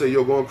 I say,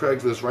 yo, go on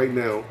Craigslist right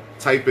now.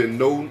 Type in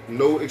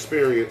no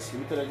experience. Can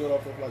you turn that joint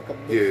off for like a couple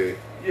minutes?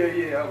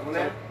 Yeah.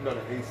 No,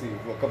 the AC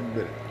for a couple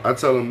minutes. I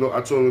told him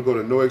to go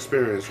to no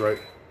experience, right?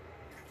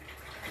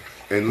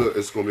 And look,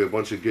 it's going to be a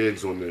bunch of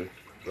gigs on there.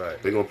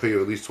 Right. They're going to pay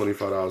you at least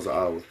 $25 an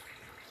hour. You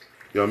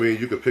know what I mean?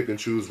 You can pick and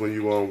choose when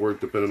you want to work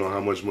depending on how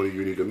much money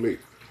you need to make.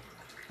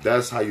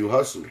 That's how you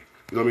hustle. You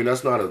know what I mean?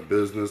 That's not a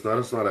business.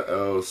 That's not an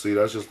LLC.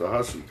 That's just a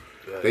hustle.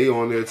 Right. They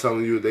on there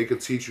telling you they could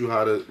teach you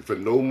how to, for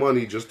no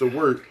money, just to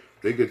work,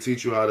 they could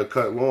teach you how to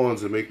cut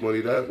lawns and make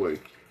money that way.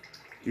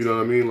 You know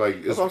what I mean?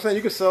 Like, that's what I'm saying.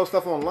 You can sell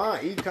stuff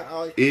online,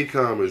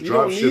 e-commerce,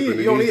 drop shipping,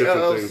 you don't need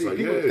different LLC. things. Like,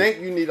 people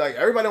think you need, like,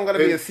 everybody don't got to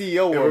be a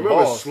CEO or a remember,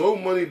 boss. Slow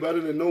money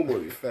better than no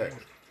money. Fact.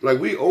 Like,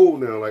 we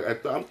old now. Like,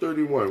 I'm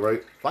 31,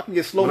 right? If I can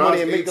get slow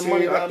money and make the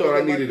money, I thought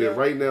I needed it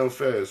right now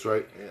fast,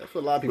 right? Yeah, that's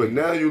what a lot of people But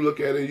now you look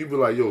at it and you be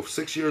like, yo,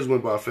 6 years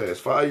went by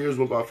fast. 5 years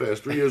went by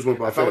fast. 3 years went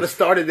by fast. I would have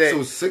started that.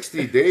 So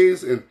 60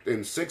 days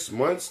and 6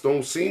 months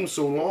don't seem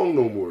so long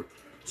no more.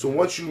 So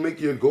once you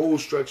make your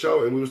goals stretch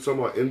out, and we was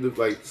talking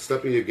about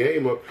stepping your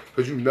game up,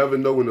 because you never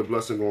know when the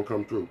blessing gonna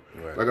come through.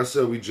 Right. Like I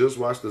said, we just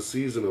watched the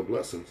season of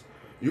blessings.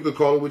 You could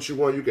call it what you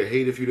want. You could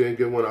hate if you didn't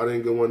get one. I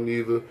didn't get one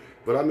neither.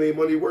 But I made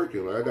money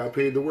working. Like, I got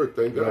paid to work,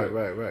 thank God.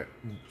 Right.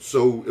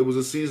 So it was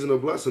a season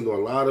of blessing, though. A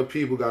lot of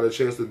people got a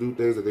chance to do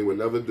things that they would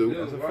never do.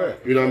 That's a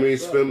fact. You know what I mean?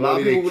 Spend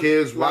money, their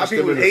kids, watch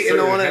them in the hating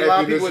on it. A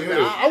lot of people.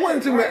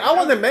 I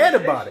wasn't mad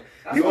about it.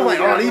 People like,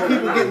 oh, these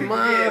people getting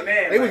mine.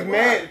 They was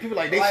mad. People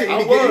like, they shouldn't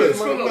be getting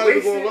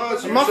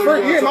this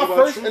money. My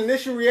first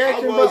initial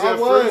reaction was I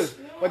was.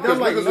 But then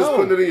like, niggas was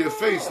putting it in your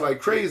face like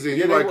crazy, and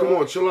you're like, come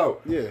on, chill out.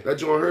 Yeah. That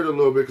joint hurt a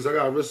little bit because I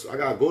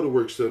gotta go to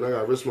work still, and I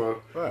gotta risk my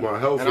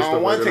health and I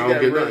stuff like that. I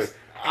don't get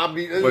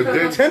nothing. But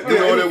then, tempted. You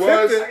know what it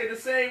was? I get the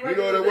same you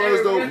know what it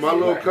was though?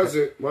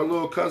 My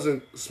little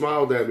cousin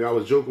smiled at me. I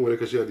was joking with her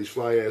because she had these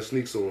fly ass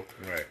sneaks on,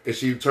 right? And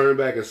she turned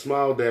back and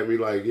smiled at me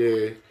like,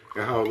 yeah,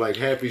 and how like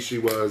happy she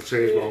was,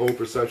 changed my whole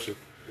perception.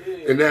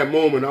 In that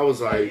moment, I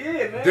was like,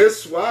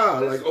 "This why?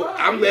 Like,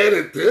 I'm mad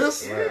at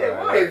this.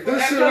 Like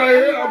this shit right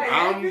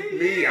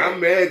here. I'm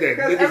mad that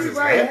niggas is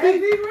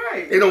happy.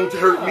 It don't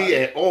hurt me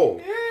at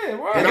all.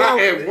 And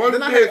at one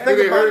bit did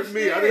it hurt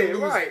me. I didn't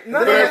lose.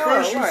 But at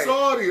first you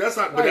saw it. That's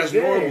not. But that's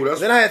normal.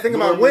 Then I had to think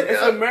about what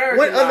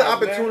other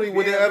opportunity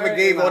would they ever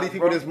gave all these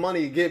people this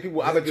money, give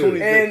people opportunities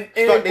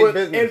to start their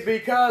business. And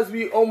because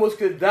we almost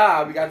could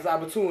die, we got this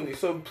opportunity.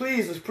 So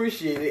please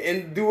appreciate it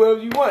and do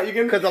whatever you want.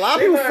 Because a lot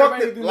of people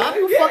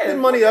fucked their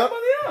money up,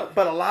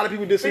 but a lot of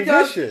people did some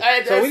good shit.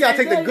 So we gotta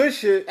take the good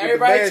shit.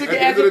 Everybody took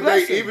it as a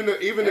blessing. Even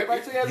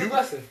everybody took it as a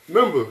blessing.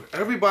 Remember,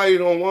 everybody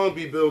don't want to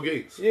be Bill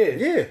Gates.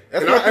 Yeah.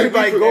 That's why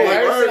everybody go.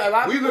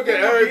 We look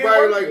at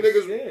everybody like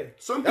niggas.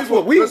 Some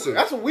people listen.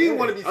 That's what we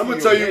want to be. I'm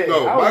gonna tell you,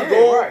 my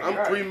goal. I'm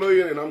 $3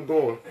 million and I'm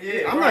going.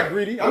 I'm not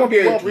greedy. I'm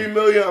getting $3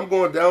 million. I'm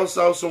going down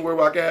south somewhere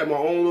where I can have my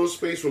own little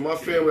space with my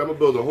family. I'm gonna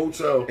build a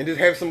hotel and just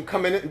have some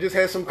come in. Just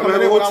have some come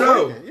in.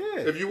 Hotel. Yeah.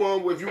 If you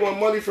want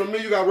money from me,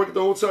 you gotta work at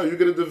the hotel. You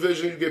get a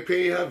division. You get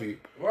paid heavy.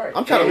 Right.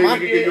 I'm trying to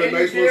give you a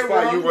nice little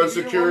spot. You run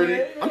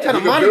security. I'm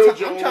trying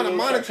to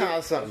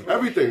monetize something.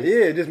 Everything.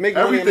 Yeah, just make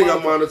everything.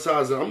 I'm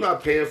monetizing. I'm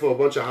not paying for a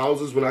bunch of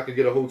houses when I could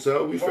get a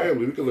hotel. We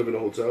family. We can live in a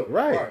hotel.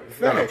 Right.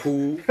 We got a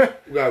pool.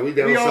 We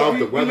down south.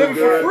 The weather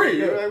good.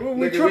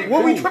 Free.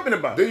 What we tripping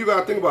about? Then you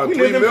got to think about $3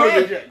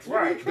 million.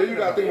 Right. Then you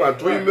got to think about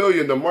 $3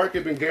 million. The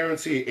market been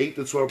guaranteed 8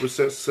 to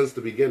 12% since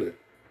the beginning.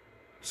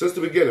 Since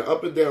the beginning,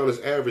 up and down is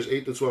average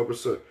 8 to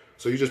 12%.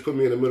 So you just put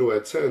me in the middle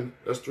at 10.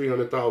 That's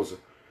 300,000.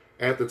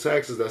 After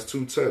taxes, that's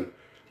 210.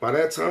 By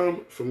that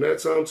time, from that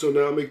time till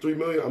now, I make $3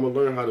 million. I'm gonna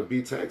learn how to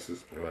beat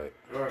taxes. Right.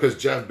 Because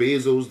Jeff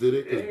Bezos did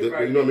it. You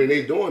know what I mean?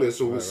 They doing it.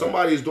 So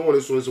somebody's doing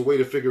it. So it's a way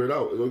to figure it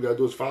out. All you gotta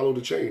do is follow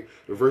the chain.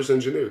 Reverse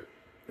engineer.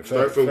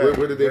 Start from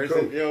where did they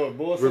come?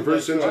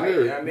 Reverse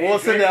engineer.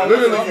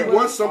 Literally, you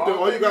want something.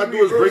 All you gotta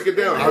do is break it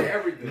down.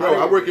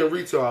 I work in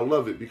retail. I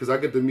love it because I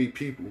get to meet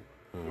people.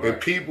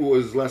 And people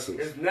is lessons.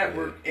 It's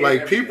network.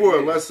 Like people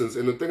are lessons.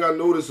 And the thing I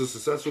notice is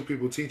successful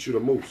people teach you the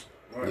most.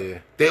 Right. Yeah.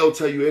 They'll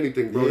tell you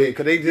anything, bro. Yeah,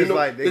 because they just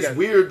it's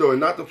weird though, and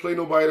not to play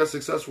nobody that's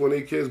successful in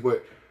their kids,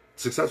 but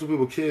successful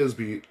people kids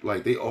be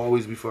like they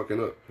always be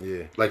fucking up.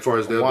 Yeah. Like far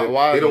as they don't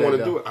want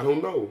to do it. I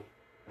don't know.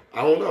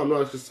 I'm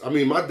not. I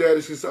mean, my dad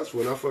is successful,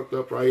 and I fucked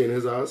up right in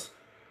his eyes,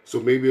 so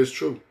maybe it's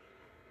true.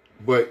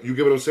 But you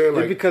get what I'm saying?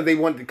 Like because they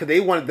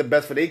wanted the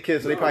best for their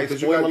kids, so they probably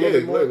spoil them a little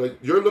bit more. Like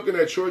you're looking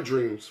at your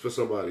dreams for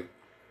somebody.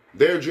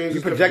 Their dreams.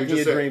 You projecting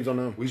your dreams on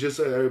them. We just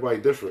said everybody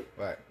different.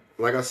 Right.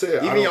 Like I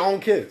said, even your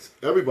own kids.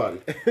 Everybody.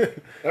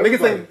 Niggas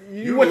think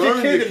you want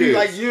your kid to be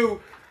like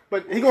you,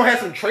 but he gonna have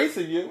some traits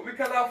of you. We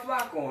cut out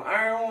flock on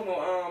iron on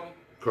or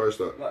car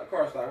stock.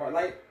 Car stock, right?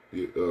 Light.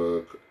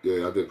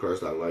 Yeah, I did car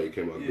stock light. It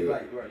came out good.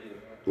 Light, right, yeah.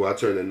 Well, I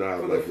turned the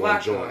knob like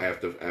one joint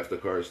after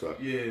car stock.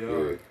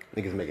 Yeah.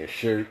 Niggas making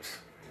shirts,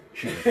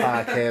 shooting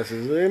podcasts.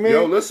 Man.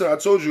 Yo, listen, I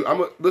told you,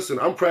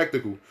 I'm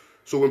practical.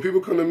 So when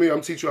people come to me,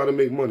 I'm teaching you how to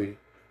make money.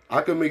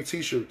 I can make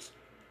T-shirts.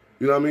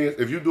 You know what I mean?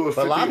 If you do a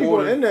 50 a lot of people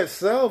order, in that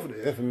sell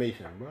the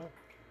information, bro.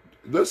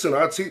 Listen,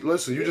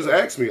 Listen, you just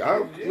asked me. I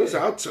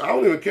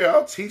don't even care.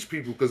 I'll teach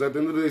people because at the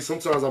end of the day,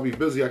 sometimes I'll be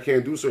busy. I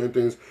can't do certain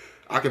things.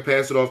 I can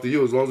pass it off to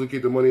you as long as we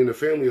keep the money in the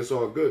family. It's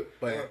all good.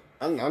 But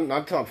I'm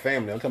not talking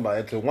family. I'm talking about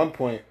at one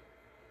point,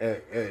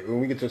 when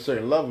we get to a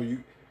certain level,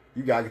 you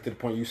gotta get to the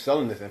point you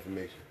selling this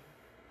information.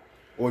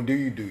 Or do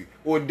you? You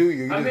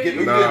just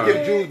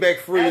give Jews back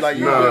free, like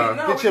you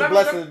get your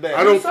blessings back.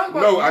 I don't.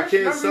 No, I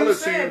can't sell it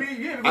to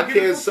you. I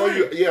can't sell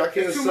you. Yeah, I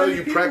can't sell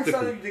you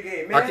practical.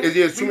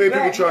 There's too many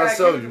people trying to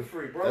sell you.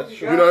 That's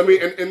true. You know what I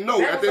mean? And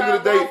no, at the end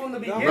of the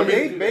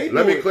day,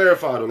 let me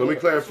clarify though. Let me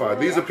clarify.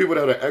 These are people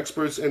that are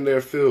experts in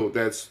their field.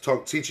 That's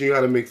teaching you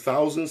how to make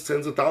thousands,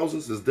 tens of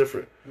thousands. Is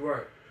different.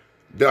 Right.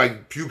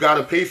 Like you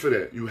gotta pay for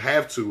that. You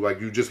have to.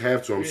 Like you just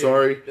have to. I'm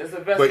sorry,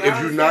 but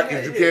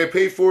if you can't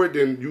pay for it,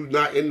 then you're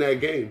not in that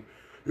game.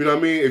 You know what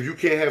I mean? If you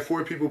can't have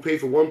 4 people pay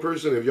for one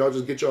person, if y'all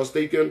just get y'all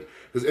stake in,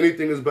 because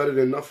anything is better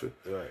than nothing.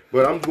 Right.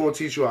 But I'm going to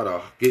teach you how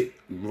to get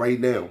right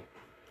now.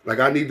 Like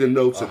I need to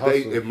know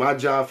today. If my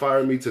job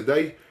fired me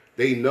today,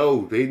 they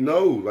know.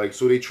 Like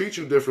so, they treat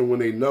you different when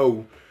they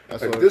know.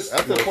 That's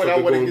the point I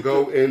want to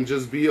go and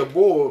just be a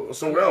bull or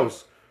somewhere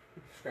else.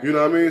 You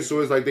know what I mean? So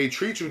it's like they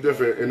treat you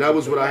different, and that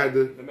was what I had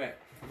to.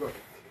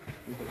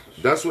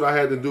 That's what I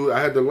had to do. I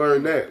had to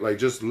learn that, like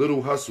just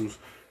little hustles,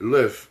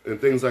 lift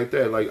and things like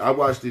that. Like I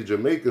watched the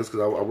Jamaicans because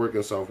I work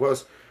in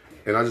Southwest,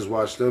 and I just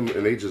watched them,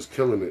 and they just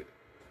killing it.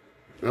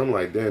 And I'm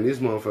like, damn, these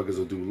motherfuckers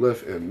will do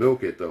lift and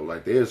milk it though.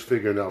 Like they're just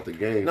figuring out the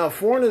game. No,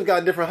 foreigners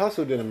got different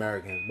hustle than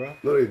Americans, bro.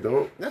 No, they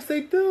don't. Yes,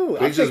 they do.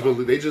 They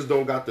just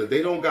don't got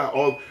they don't got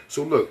all.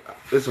 So look,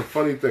 it's a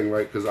funny thing,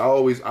 right? Because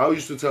I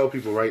used to tell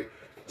people, right.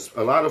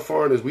 A lot of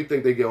foreigners, we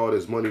think they get all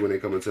this money when they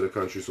come into the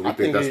country, so we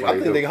think that's why they do.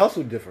 I think they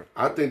hustle different.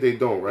 I think they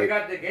don't, right? They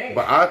got the game.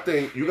 But I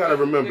think you got to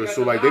remember.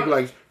 So like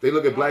they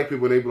look at black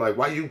people and they be like,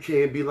 why you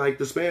can't be like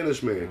the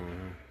Spanish man?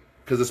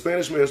 Because the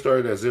Spanish man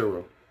started at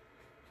 0.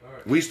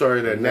 We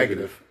started at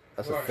negative.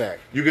 That's a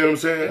fact. You get what I'm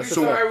saying?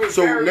 So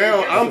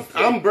now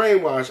I'm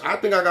brainwashed. I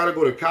think I gotta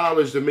go to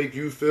college to make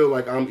you feel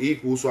like I'm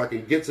equal, so I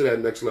can get to that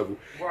next level.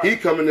 Right. He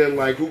coming in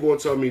like, who gonna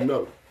tell me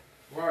no?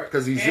 Right.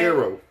 Because he's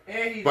 0.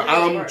 But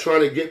I'm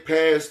trying to get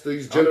past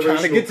these generational. I'm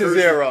trying to get to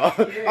 0.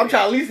 I'm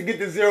trying at least to get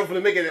to 0 for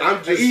to make it.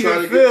 I'm just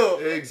trying to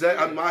get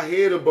exactly my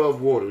head above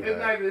water. It's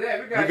not even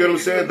that. You get what I'm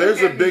saying?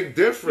 There's a big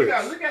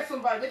difference. Look at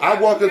somebody. I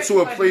walk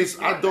into a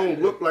place, I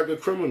don't look like a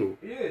criminal.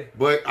 Yeah.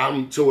 But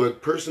I'm to a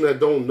person that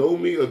don't know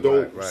me or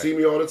don't see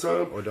me all the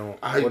time. Or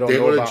they're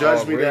gonna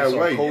judge me that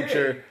way.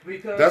 Culture.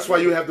 That's why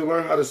you have to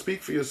learn how to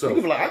speak for yourself.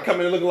 You be like, I come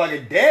in looking like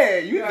a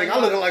dad. You think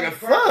I'm looking like a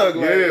thug?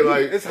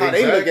 It's how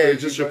they look at it.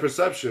 It's just your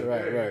perception.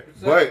 Right.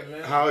 But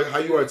how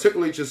you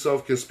articulate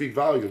yourself can speak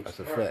volumes. That's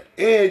a fact.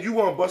 And you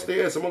want to bust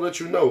their ass. I'm going to let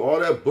you know. All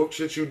that book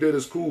shit you did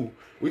is cool.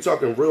 We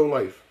talking real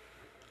life.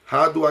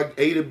 How do I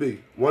A to B?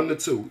 1 to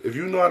 2. If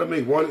you know how to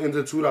make $1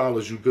 into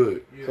 $2, you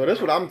good. So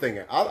that's what I'm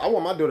thinking. I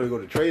want my daughter to go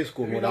to trade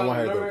school more than I want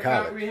her to go to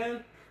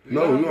college.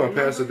 No, we're going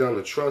to pass it down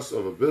the trust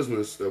of a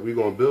business that we're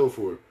going to build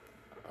for.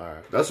 All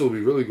right. That's what we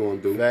really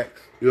going to do.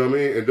 Facts. You know what I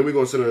mean? And then we're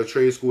going to send her to a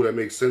trade school that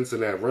makes sense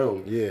in that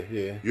realm. Yeah.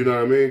 You know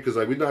what I mean? Because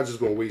like, we're not just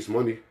going to waste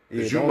money.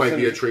 Because you might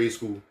be a trade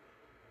school.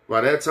 By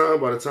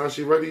the time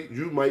she's ready,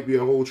 you might be a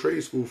whole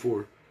trade school for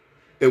her.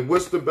 And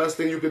what's the best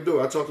thing you could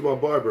do? I talked to my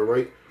barber,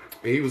 right?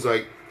 And he was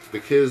like, the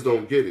kids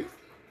don't get it.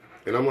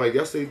 And I'm like,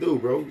 yes, they do,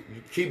 bro.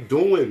 You keep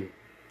doing.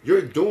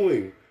 You're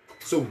doing.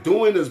 So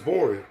doing is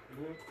boring.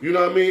 You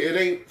know what I mean? It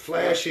ain't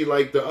flashy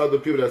like the other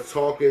people that's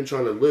talking,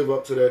 trying to live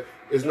up to that.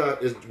 It's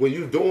not. When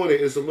you doing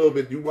it, it's a little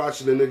bit, you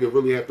watching the nigga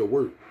really have to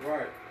work.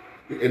 Right.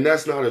 And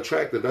that's not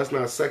attractive. That's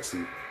not sexy.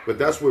 But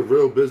that's what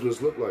real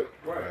business look like.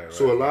 Right.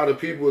 So a lot of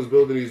people is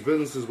building these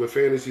businesses with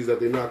fantasies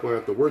that they're not going to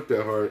have to work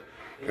that hard.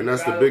 And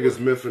that's the biggest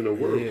myth in the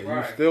world.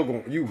 Yeah, you still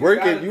going. You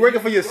working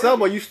for yourself,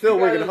 but you still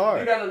working hard.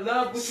 You gotta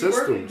love what you're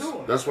working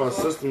doing. That's why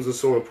systems are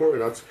so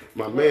important.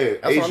 My man,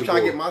 that's why I'm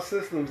trying to get my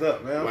systems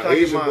up, man. My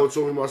Asian boy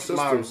told me my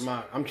systems.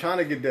 I'm trying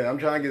to get that. I'm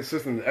trying to get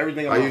systems.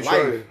 Everything in my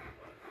life.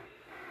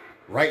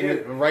 writing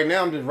it right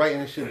now. I'm just writing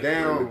this shit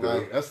down.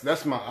 Like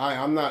that's my.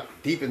 I'm not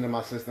deep into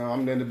my system.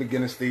 I'm in the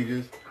beginning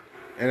stages,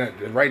 and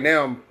right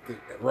now,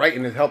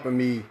 writing is helping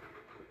me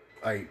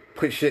like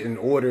put shit in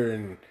order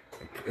and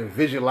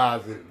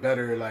visualize it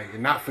better, like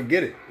and not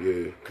forget it.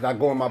 Yeah. Cause I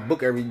go in my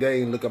book every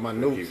day and look at my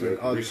notes and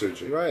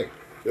researching. Right.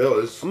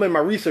 Yo, I'm in my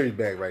research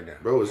bag right now.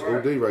 Bro, it's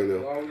OD right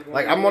now.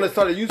 Like I'm gonna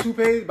start a YouTube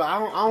page, but I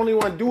don't even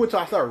want to do it till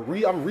I start.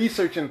 I'm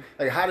researching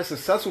like how the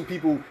successful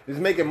people is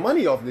making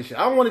money off this shit.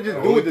 I don't want to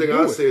just do it to do it. The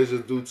only thing I say is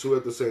just do two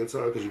at the same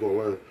time because you're gonna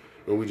learn.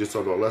 And we just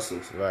talk about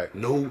lessons. Right.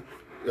 No,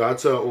 I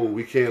tell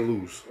we can't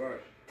lose. Right.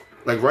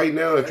 Like right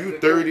now, if you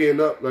 30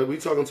 and up, like we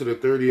talking to the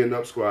 30 and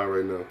up squad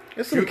right now.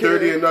 If you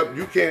 30 and up,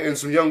 you can't, and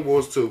some young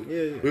boys too.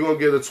 Yeah. We're gonna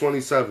get a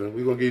 27.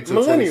 We're gonna get you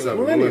to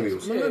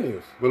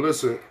millennials. But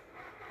listen,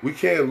 we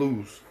can't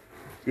lose.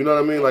 You know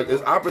what I mean? Like,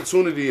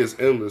 opportunity is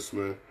endless,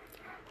 man.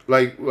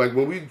 Like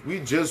when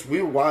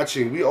we're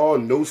watching, we all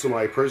know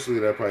somebody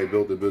personally that probably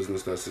built a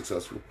business that's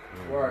successful.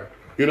 Right.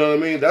 You know what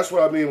I mean? That's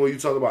what I mean when you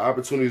talk about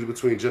opportunities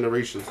between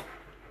generations.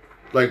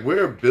 Like,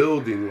 we're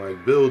building. Like,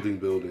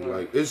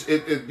 yes,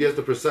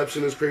 the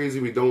perception is crazy.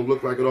 We don't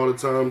look like it all the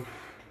time.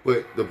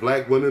 But the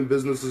black women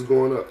business is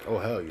going up. Oh,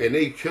 hell yeah. And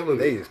they killing it.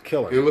 They is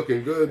killing it. They're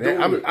looking good doing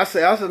it.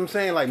 I'm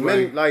saying, like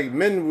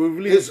men will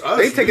really, it's us.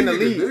 they taking the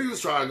lead.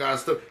 Niggas trying to got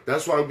stuff.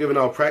 That's why I'm giving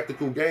out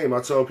practical game. I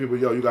tell people,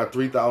 yo, you got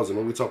 3,000.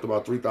 When we talked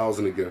about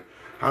 3,000 again.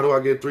 How do I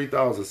get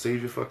 3,000?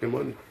 Save your fucking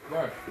money.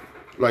 Right.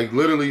 Like,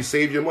 literally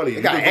save your money.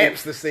 You got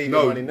apps to save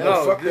your money now.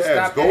 No, fuck the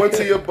apps. Go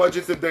into your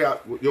budget today.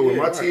 With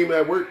my team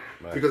at work,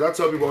 because I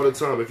tell people all the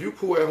time, if you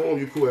cool at home,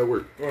 you cool at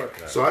work. Right.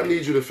 So I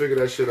need you to figure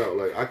that shit out.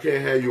 Like, I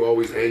can't have you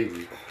always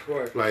angry.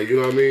 Right. Like, you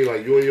know what I mean?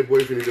 Like, you and your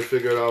boyfriend need to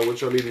figure it out. What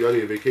y'all need? Y'all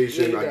need a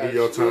vacation. I give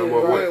y'all time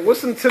off. Right.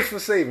 What's some tips for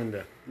saving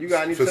then? You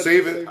got any tips for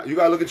saving? You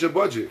got to look at your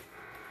budget.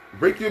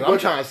 Break your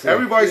budget. Trying to say,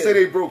 everybody say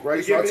they broke,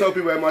 right? So I tell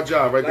people at my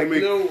job, right? Like,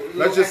 they make,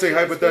 let's just say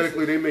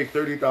hypothetically, they make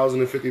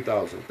 30,000 and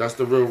 50,000. That's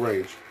the real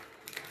range.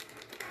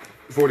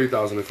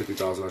 40,000 and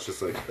 50,000, I should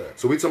say.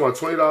 So we talking about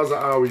 $20 an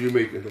hour you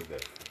making.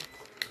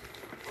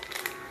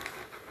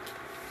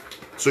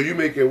 So you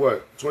making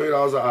what?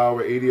 $20 an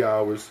hour, 80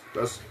 hours.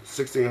 That's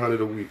 $1,600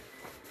 a week.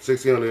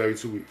 $1,600 every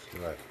 2 weeks.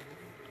 Right.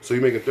 So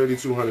you're making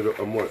 $3,200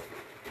 a month.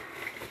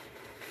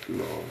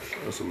 No,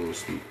 that's a little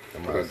steep.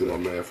 I gotta do my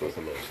math. That's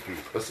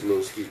a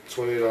little steep.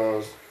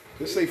 $20.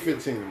 Let's say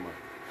 15 a month.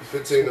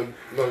 15.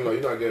 No,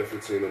 you're not getting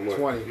 15 a month.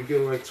 20. You're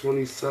getting like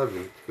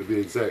 27 to be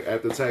exact.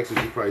 After taxes,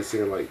 you're probably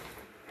seeing like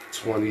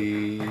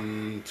 20.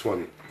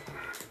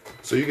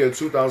 So you're getting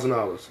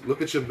 $2,000.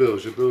 Look at your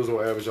bills. Your bills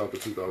don't average out to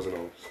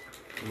 $2,000.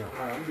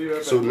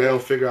 No. So now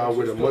figure out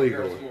where the money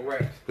going.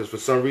 Because for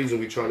some reason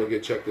we trying to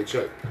get check to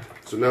check.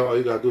 So now all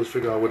you gotta do is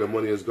figure out where the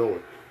money is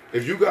going.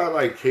 If you got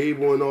like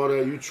cable and all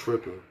that, you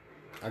tripping.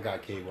 I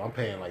got cable. I'm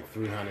paying like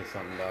 $300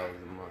 something a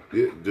month.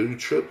 Yeah, dude, you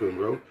tripping,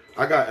 bro.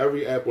 I got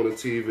every app on the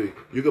TV.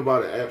 You can buy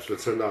the apps for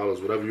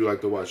 $10, whatever you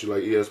like to watch. You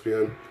like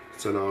ESPN,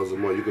 $10 a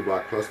month. You can buy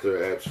cluster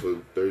apps for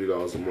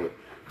 $30 a month.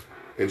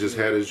 And just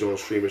have this joint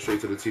streaming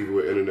straight to the TV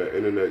with internet.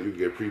 Internet, you can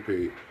get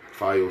prepaid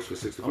Fios for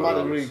 $65. I'm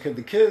about to read because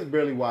the kids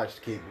barely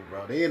watch cable,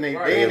 bro. They in their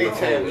tablet. They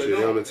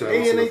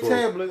in their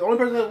tablet. The only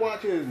person that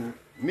watches is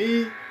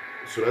me.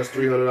 So that's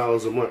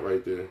 $300 a month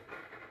right there.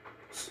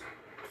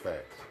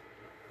 Facts.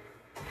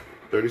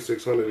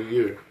 $3,600 a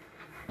year.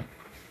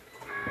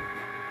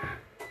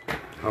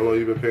 How long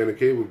you been paying the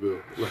cable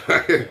bill?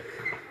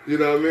 You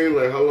know what I mean?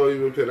 Like, how long you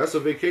been paying? That's a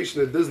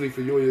vacation at Disney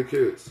for you and your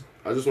kids.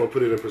 I just want to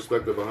put it in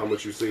perspective of how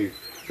much you save.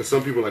 Because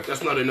some people are like,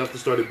 that's not enough to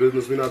start a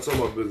business. We're not talking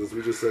about business.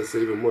 We just said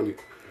saving money.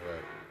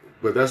 Right.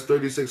 But that's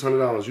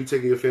 $3,600. You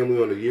taking your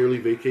family on a yearly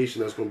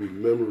vacation, that's going to be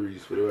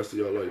memories for the rest of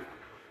your life.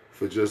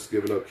 For just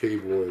giving up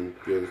cable and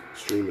getting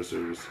streaming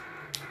service.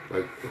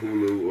 Like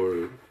Hulu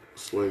or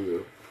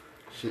Sling.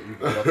 Shit, you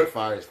put up the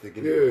fire stick.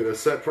 Yeah, the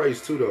set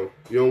price too, though.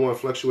 You don't want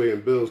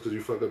fluctuating bills because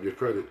you fuck up your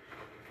credit.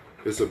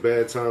 It's a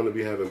bad time to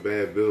be having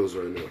bad bills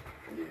right now.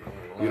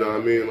 You know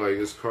what I mean? Like,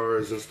 it's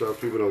cars and stuff.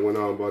 People done went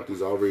out and bought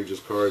these outrageous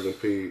cars and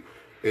paid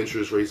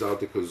interest rates out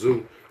the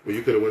kazoo. But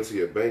you could have went to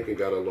your bank and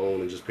got a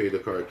loan and just paid the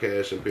car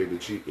cash and paid the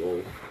cheap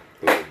loan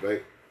from the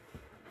bank.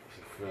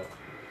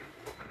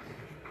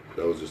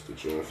 That was just the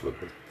joint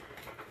flipping.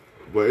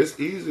 But it's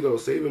easy, though.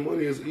 Saving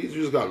money is easy.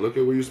 You just got to look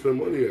at where you spend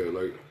money at.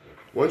 Like,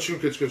 once you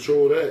can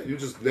control that,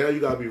 now you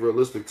got to be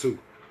realistic, too.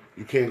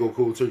 You can't go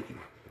cold turkey.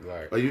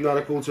 Right. Like, you're not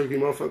a cold turkey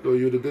motherfucker,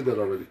 you would have did that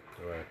already.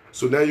 Right.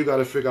 So now you got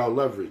to figure out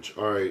leverage.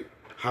 All right,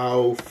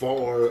 how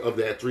far of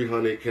that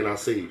 300 can I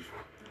save?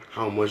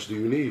 How much do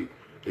you need?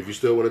 If you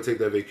still want to take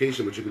that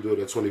vacation, but you can do it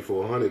at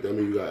 2,400, that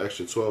means you got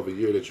extra 12 a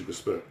year that you can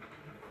spend.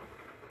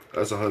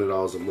 That's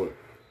 $100 a month.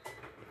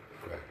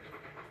 Right.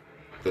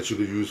 That you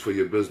could use for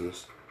your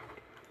business.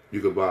 You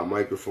could buy a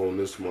microphone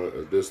this month,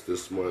 or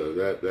this month, or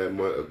that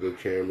month, a good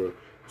camera.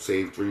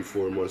 Save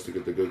 3-4 months to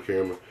get the good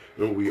camera.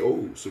 Remember, we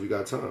old, so we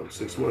got time.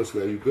 6 months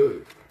now, you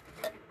good.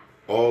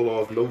 All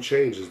off, no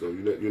changes though.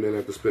 You didn't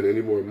have to spend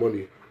any more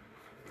money.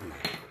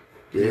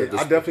 Yeah,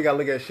 I definitely gotta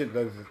look at shit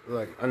that's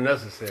like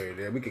unnecessary.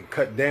 There, we can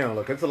cut down.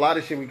 Look, it's a lot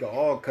of shit we can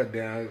all cut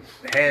down.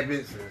 It's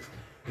habits, it's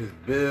his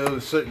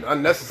bills, certain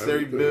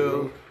unnecessary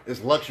bills,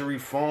 it's luxury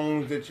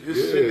phones that you,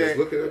 shit that, it's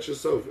looking at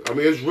yourself. I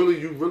mean, it's really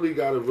you really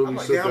gotta really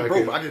like, sit back.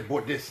 Broke, I just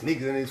bought this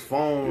sneakers and his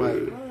phone.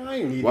 Like, I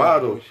ain't need why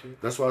that though?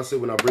 bullshit. That's why I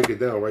said when I break it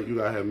down, right? You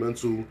gotta have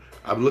mental.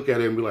 I look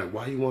at it and be like,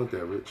 why you want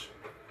that, Rich?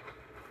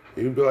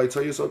 And you be like,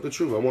 tell yourself the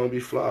truth. I want to be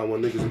fly. I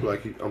want niggas to be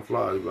like, I'm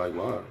fly. They be like,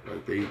 why?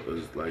 Like they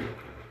was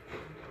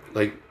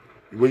like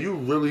when you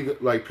really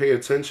like pay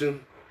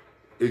attention,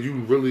 you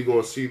really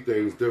gonna see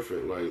things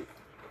different. Like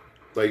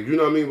you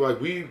know what I mean? Like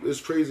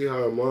it's crazy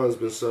how our minds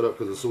been set up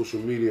because of social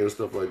media and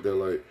stuff like that.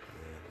 Like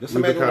just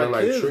we been imagine kind of what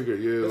our like kids,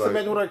 triggered. Yeah, just like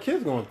imagine what our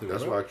kids going through.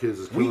 that's bro. why our kids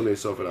is killing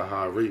themselves at a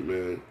high rate,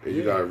 man. And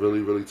you gotta really,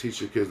 really teach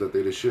your kids that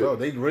they the shit. Bro,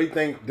 they really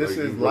think this Like,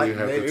 is you life. really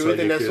have to They tell really think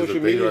your that kids social that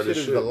they media are the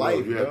shit is the life.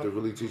 You bro. have to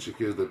really teach your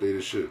kids that they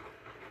the shit.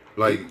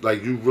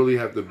 Like you really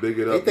have to big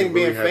it They up. think You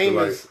being really have to,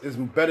 famous is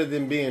better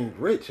than being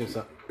rich or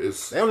something. They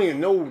don't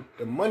even know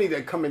the money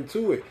that come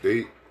into it.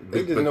 They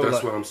just but know, that's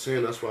like, what I'm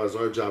saying. That's why it's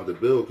our job to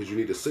build because you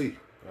need to see.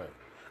 Right.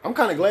 I'm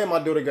kind of glad my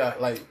daughter got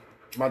like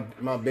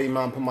my baby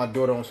mom put my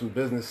daughter on some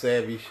business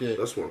savvy shit.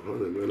 That's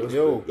 100, man. That's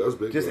Yo, big. That's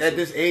big. just at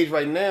this age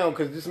right now,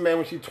 because this man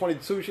when she's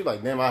 22, she's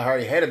like, damn, I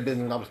already had a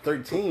business when I was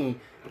 13.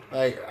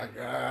 Like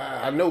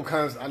I know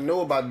I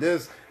know about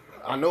this.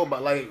 I know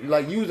about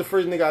like you was the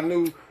first nigga I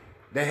knew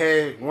that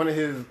had one of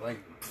his like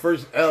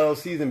first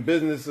LLCs in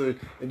business or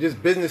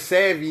just business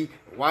savvy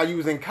while you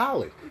was in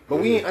college. But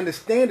we didn't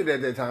understand it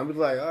at that time. It was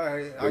like, all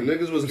right. The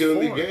niggas was giving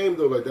me game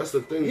though. Like that's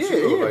the thing too.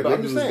 Though. Like but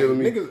niggas was giving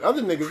me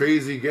other niggas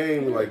crazy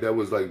game like that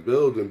was like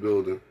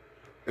building,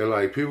 and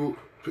like people.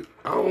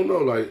 I don't know.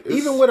 Like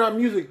even with our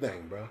music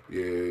thing, bro.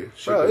 Yeah,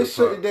 bro. It's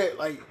shit that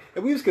like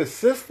if we was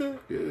consistent.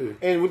 Yeah.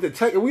 And with the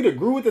tech, if we'd have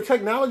grew with the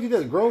technology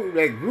that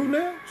grew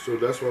now. So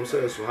that's what I'm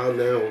saying. So how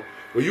now?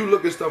 When you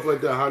look at stuff like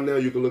that, how now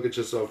you can look at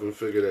yourself and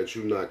figure that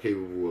you're not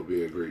capable of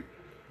being great.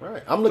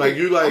 Right. I'm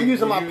looking. I'm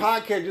using my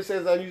podcast just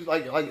as I use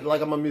like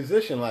I'm a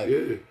musician. Like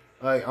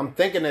I'm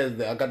thinking as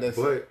that. I got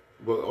that.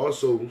 But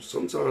also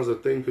sometimes a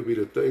thing could be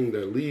the thing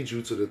that leads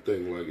you to the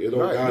thing. Like it don't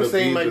gotta this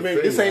ain't be the thing.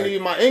 This ain't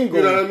even my end goal.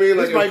 You know what I mean?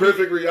 Like this in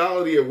perfect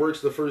reality, it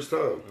works the first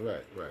time.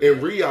 Right. In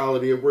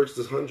reality, it works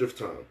the 100th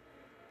time.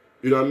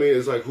 You know what I mean?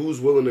 It's like who's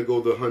willing to go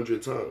the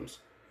 100 times.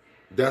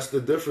 That's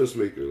the difference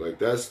maker. Like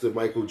that's the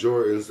Michael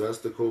Jordans, that's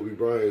the Kobe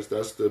Bryants,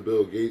 that's the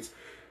Bill Gates,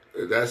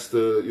 that's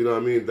the you know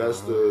what I mean. That's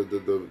the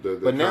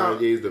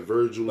Kanye's, the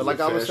Virgils. But like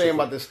I was saying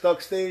about the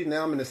stuck stage,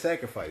 now I'm in the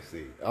sacrifice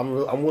stage.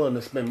 I'm willing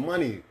to spend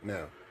money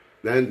now.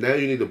 Now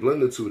you need to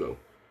blend the two though,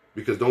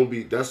 because don't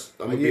be. That's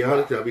I'm gonna be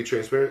honest. I'll be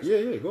transparent.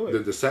 Yeah, go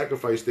ahead. The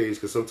sacrifice stage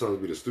can sometimes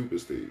be the stupid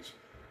stage.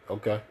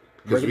 Okay.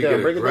 Because we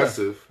get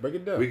aggressive. Break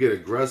it down. We get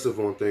aggressive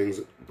on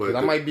things, but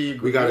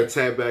we gotta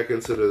tap back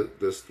into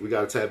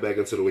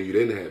the when you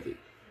didn't have it.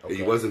 And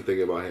you wasn't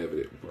thinking about having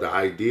it. Right. The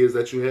ideas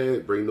that you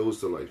had, bring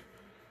those to life.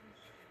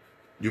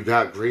 You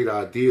got great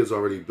ideas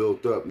already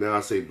built up. Now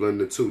I say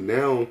blend the two.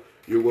 Now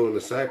you're willing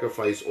to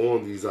sacrifice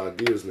on these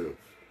ideas now.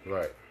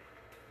 Right.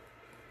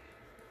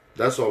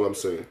 That's all I'm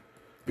saying.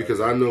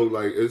 Because I know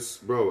like it's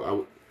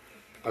bro,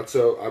 I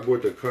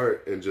bought the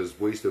cart and just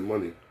wasted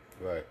money.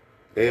 Right.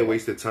 And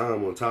wasted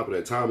time on top of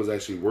that. Time is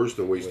actually worse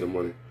than wasting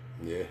money.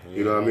 Yeah.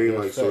 You know what I mean?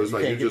 Like so it's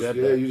like you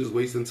just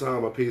wasting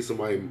time. I paid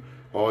somebody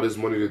all this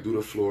money to do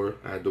the floor.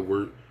 I had to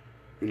work.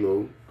 You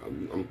know,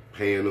 I'm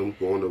paying them,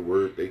 going to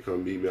work. They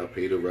come meet me. I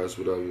pay the rest,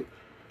 whatever.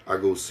 I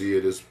go see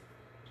it. It's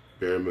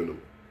bare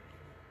minimum.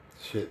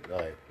 Shit,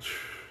 like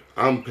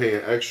I'm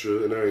paying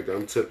extra and everything.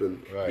 I'm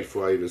tipping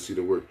before I even see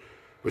the work.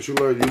 But you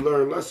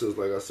learn lessons.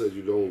 Like I said,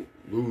 you don't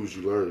lose,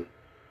 you learn.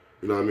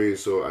 You know what I mean?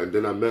 So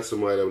then I met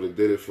somebody that would have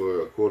did it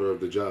for a quarter of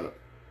the job,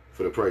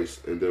 for the price,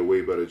 and did a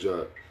way better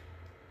job.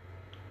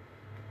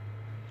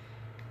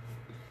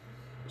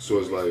 So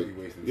it's like,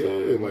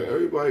 like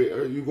everybody,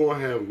 you gonna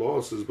have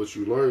losses, but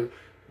you learn.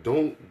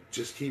 Don't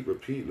just keep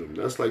repeating them.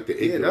 That's like the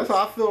ignorance. Yeah, that's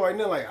how I feel right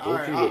now. Like,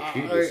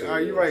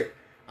 you're right.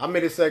 I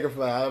made a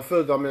sacrifice. I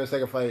feel like I made a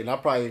sacrifice, and I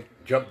probably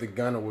jumped the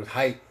gun or was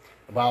hyped.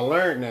 But I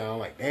learned now,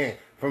 like, damn,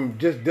 from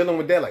just dealing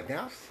with that, like,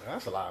 damn,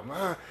 that's a lot.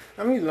 Man,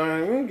 let me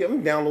learn. Let me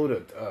download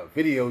a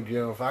video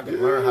gym if I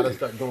can learn how to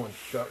start doing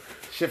shit.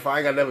 If I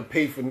ain't got to never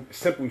pay for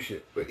simple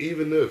shit. But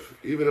even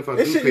if I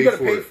do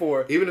pay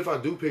for it, even if I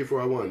do pay for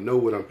it, I want to know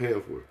what I'm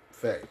paying for.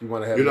 Fact. You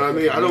want to have. You know what I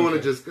mean? I don't want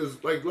to just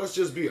because, like, let's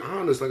just be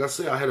honest. Like I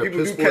said, I had a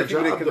piss poor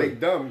job. Because they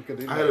dumb.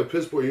 I had a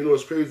piss poor. You know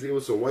what's crazy? It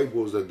was some white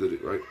boys that did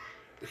it. Right?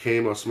 It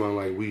came out smelling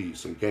like weed,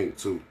 some gank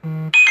too.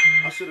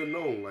 I should have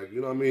known. Like, you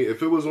know what I mean?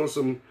 If it was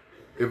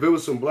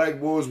some black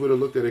boys, would have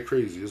looked at it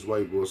crazy. It's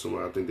white boys.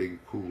 Somebody I think they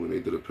cool when they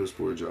did a piss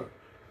poor job.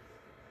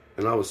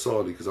 And I was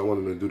salty because I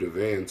wanted them to do the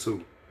van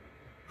too,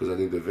 because I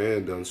need the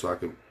van done so I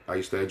could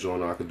ice that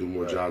joint. I could do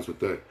more jobs with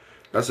that.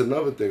 That's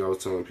another thing I was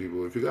telling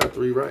people. If you got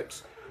 3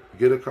 racks,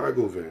 get a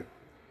cargo van.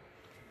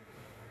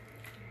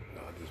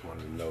 No, I just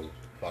wanted to know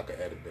if I could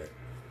edit that.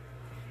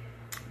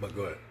 But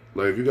go ahead.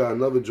 Like, if you got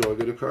another joint,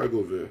 get a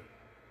cargo van.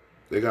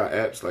 They got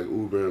apps like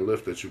Uber and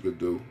Lyft that you could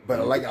do. But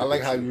I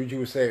like how you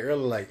were saying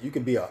earlier, like you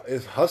could be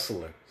it's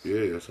hustlers. Yeah,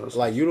 it's hustlers.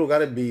 Like you don't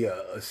gotta be a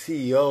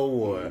CEO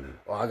or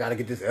I gotta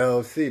get this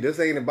LLC. This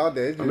ain't about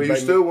that. It's just you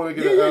still want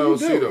to get an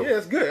LLC though. Yeah,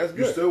 it's good. That's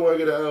good. You still want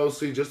to get an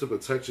LLC just to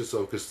protect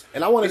yourself,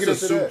 and I want to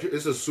get into that.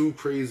 It's a sue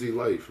crazy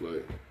life.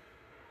 Like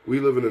we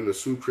living in a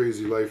sue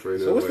crazy life right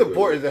now. So what's the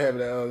importance of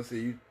having an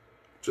LLC?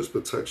 Just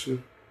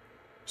protection.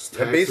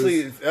 Taxes,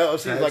 basically,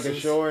 LLC is like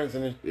insurance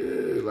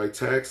and like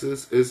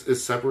taxes.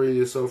 It's separating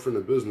yourself from the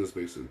business,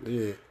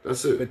 basically. Yeah,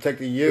 that's it.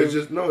 Protecting you. It's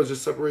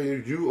just separating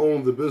you. You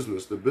own the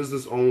business. The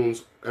business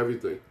owns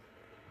everything.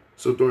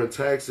 So during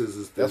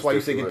taxes, that's why you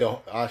should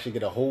I should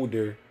get a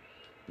holder.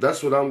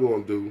 That's what I'm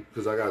going to do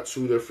because I got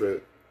 2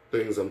 different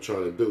things I'm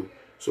trying to do.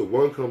 So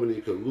one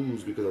company could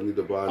lose because I need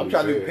to buy. I'm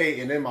trying to do paid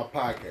and then my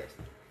podcast.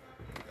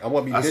 I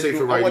want to be. I say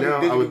for right now,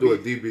 I would do a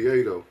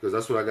DBA though because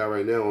that's what I got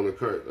right now on the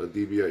cart, a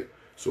DBA.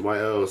 So my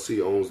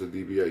LLC owns the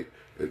DBA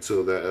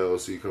until that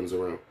LLC comes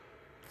around.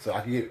 So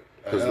I can get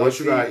because once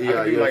you got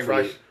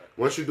EIN,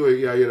 once you do an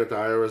EIN at the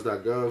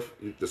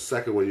IRS.gov, the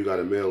second one you got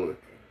to mail in.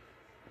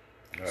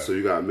 Right. So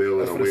you got to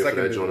mail in. I'm waiting for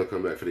that joint to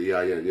come back for the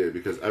EIN. Yeah,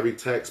 because every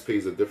tax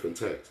pays a different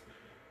tax.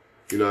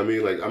 You know what I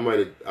mean? Like I'm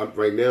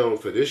right now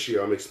for this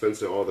year, I'm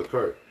expensing all the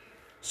cart.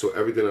 So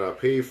everything that I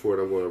paid for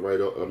it, I'm going to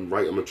write off. I'm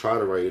gonna try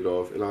to write it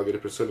off, and I'll get a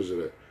percentage of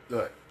that.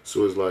 Right.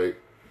 So it's like.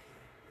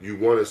 You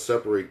want to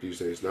separate these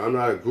things. Now, I'm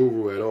not a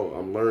guru at all.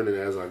 I'm learning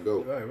as I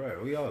go. Right.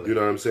 We all. You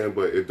know what I'm saying?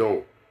 But it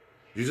don't.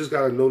 You just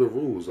got to know the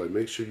rules. Like,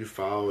 make sure you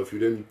file. If you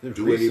didn't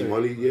do any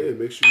money,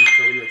 make sure you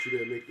tell them that you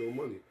didn't make no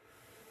money.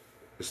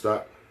 And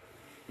stop.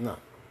 No.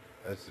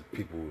 That's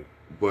people.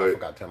 But I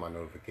forgot to turn my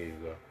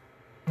notifications off.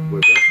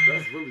 But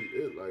that's really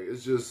it. Like,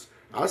 it's just,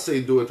 I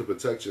say do it to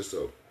protect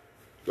yourself.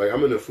 Like,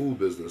 I'm in the food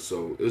business,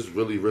 so it's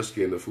really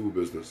risky in the food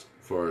business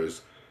as far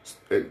as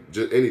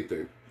just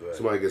anything. Right.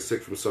 Somebody gets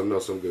sick from something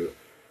else, I'm good.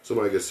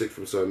 Somebody gets sick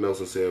from something else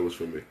and say it was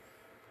for me.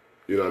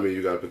 You know what I mean?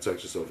 You got to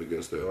protect yourself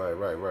against that.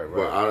 Right.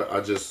 But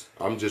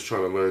I'm just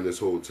trying to learn this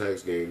whole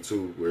tax game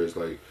too, where it's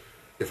like,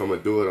 if I'm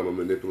gonna do it, I'm gonna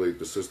manipulate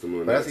the system.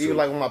 But that's even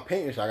like when my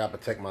painting, I gotta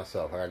protect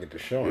myself. I gotta get the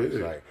insurance,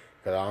 like,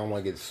 cause I don't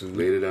want to get sued.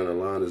 Later down the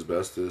line,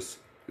 asbestos.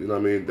 You know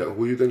what I mean?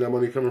 Who you think that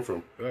money coming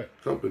from? Right.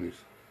 Companies.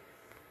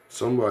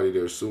 Somebody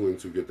they're suing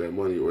to get that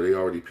money, or they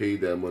already paid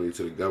that money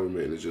to the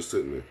government and it's just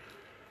sitting there.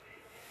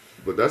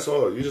 But that's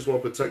all. You just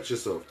want to protect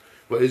yourself.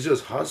 But it's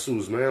just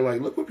hustles, man.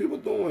 Like, look what people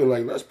doing.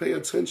 Like, let's pay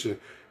attention.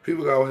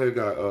 People out here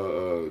got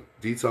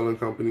detailing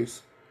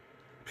companies.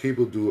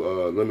 People do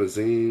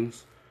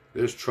limousines.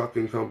 There's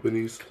trucking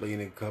companies.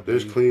 Cleaning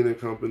companies. There's cleaning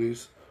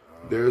companies.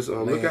 There's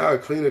look at how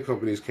cleaning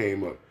companies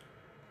came up.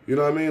 You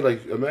know what I mean?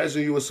 Like,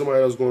 imagine you was somebody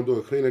that was going to do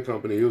a cleaning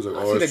company. He was like,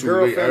 oh, it's too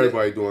late.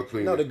 Everybody doing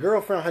cleaning. No, the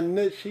girlfriend, her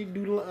niche, she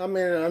do. I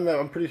mean,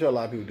 I'm pretty sure a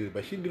lot of people do it,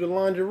 but she do the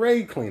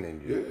lingerie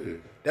cleaning. Yeah.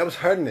 That was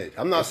her niche.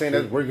 I'm not saying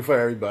that's working for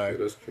everybody.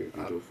 Yeah, that's kinky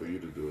though for you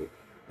to do it.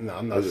 No,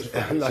 I'm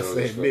not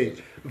saying me.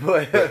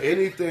 But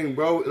anything,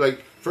 bro.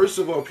 Like, first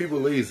of all, people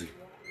lazy.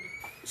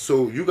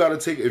 So you got to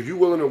take, if you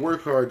willing to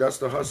work hard, that's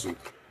the hustle.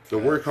 The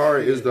work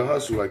hard is the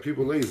hustle. Like,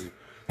 people lazy.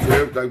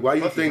 So like, why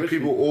you think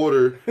people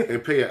order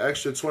and pay an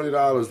extra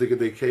 $20 to get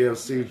their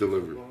KFC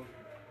delivered?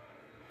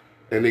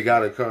 And they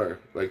got a car.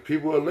 Like,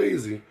 people are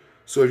lazy.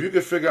 So if you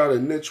could figure out a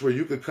niche where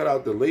you could cut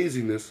out the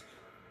laziness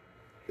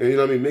and, you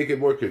know what I mean, make it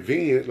more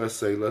convenient, let's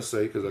say,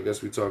 because I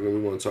guess we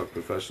want to talk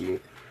professional.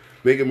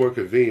 Make it more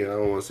convenient. I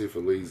don't want to say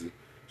for lazy.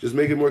 Just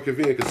make it more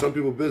convenient because some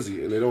people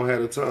busy and they don't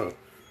have the time.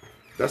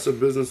 That's a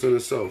business in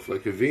itself.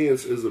 Like,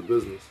 convenience is a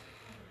business.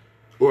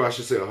 Or I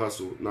should say a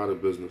hustle, not a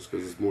business,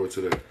 because it's more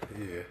to that.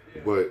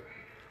 Yeah. But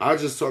I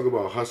just talk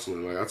about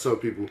hustling. Like, I tell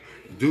people,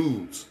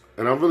 dudes,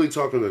 and I'm really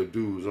talking to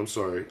dudes. I'm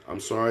sorry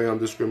I'm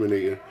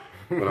discriminating,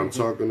 but I'm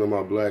talking to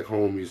my black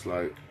homies.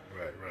 Like,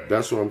 right.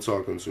 That's what I'm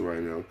talking to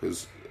right now.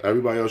 Because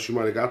everybody else, you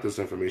might have got this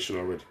information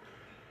already.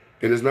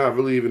 And it's not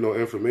really even no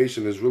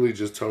information. It's really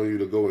just telling you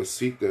to go and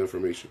seek the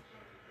information.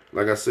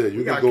 Like I said,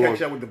 you can go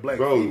catch up with the black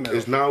females.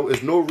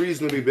 It's no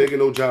reason to be begging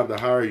no job to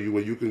hire you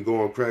when you can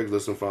go on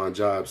Craigslist and find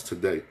jobs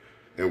today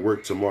and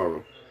work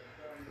tomorrow.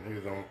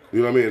 You know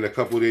what I mean? In a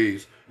couple of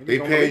days. They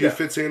paying you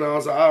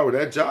 $15 an hour.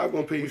 That job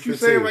gonna pay you $15. What you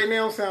saying right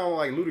now sound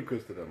like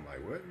ludicrous to them.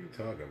 Like, what are you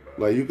talking about?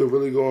 Like, you could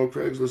really go on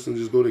Craigslist and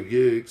just go to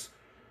gigs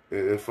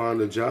and find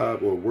a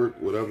job or work,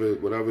 whatever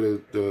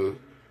the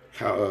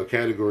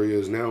category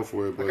is now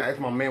for it. But like, I asked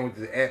my man what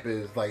the app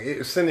is. Like,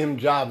 it's sending him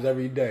jobs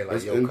every day.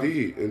 Like,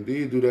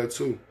 Indeed do that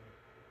too.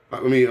 I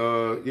mean,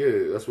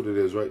 yeah, that's what it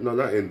is, right? No,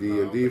 not Indeed.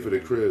 Indeed for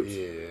the cribs.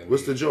 Yeah.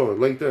 What's the joint?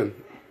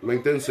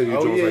 LinkedIn send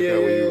you joints like that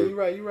when you.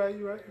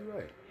 You're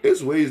right.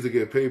 It's ways to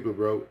get paper,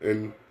 bro,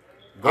 and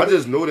I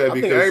just know that because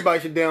I think everybody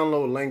should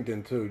download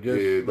LinkedIn too.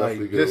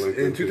 Just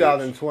in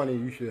 2020,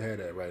 you should have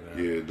that right now.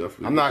 Yeah,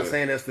 definitely. I'm not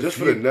saying that's just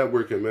for the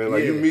networking, man.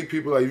 Like, you meet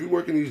people, like, if you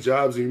working these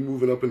jobs and you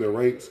moving up in the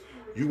ranks,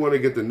 you want to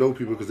get to know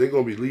people because they're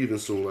gonna be leaving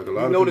soon. Like, a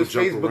lot of people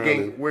jump Facebook around.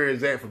 ain't where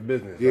it's at for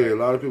business. Yeah, a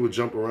lot of people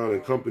jump around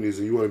in companies,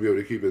 and you want to be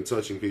able to keep in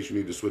touch in case you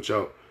need to switch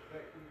out.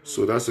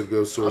 So that's a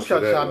good source.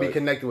 I'm trying to be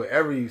connected with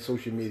every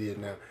social media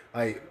now.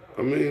 Like,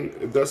 I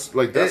mean, that's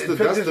the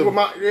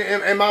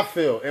in my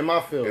field.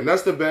 And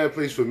that's the bad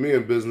place for me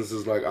in business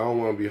is like I don't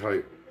want to be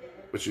hype,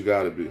 but you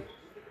gotta be.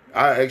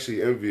 I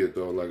actually envy it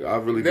though. Like I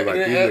really be like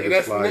these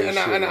niggas fly and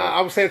shit. And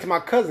I was saying to my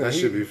cousin, that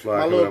should be fly.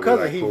 My little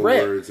cousin, like he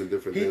rap.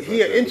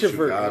 He an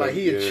introvert. Like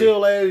he a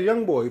chill ass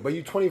young boy, but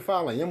you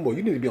 25. Like young boy,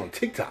 you need to be on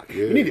TikTok.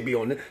 Yeah. You need to be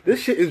on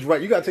this shit is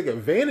right. You gotta take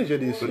advantage of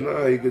this shit.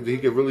 Nah, he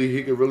could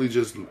really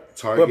just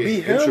target. But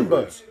be him,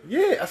 introverts. But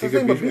yeah, that's the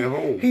thing. But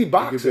he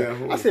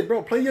boxing. I said,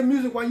 bro, play your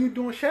music while you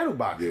doing shadow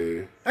boxing.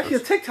 Yeah, that's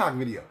your TikTok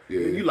video. Yeah,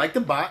 you like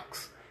the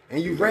box.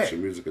 And you rap. Your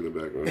music in the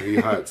background. He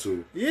hot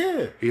too.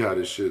 Yeah. He hot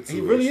as shit too.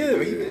 He really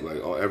is. Like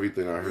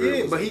everything I heard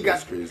was but like, he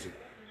got crazy.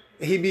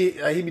 He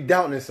be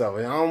doubting himself.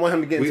 And I don't want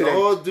him to get into that.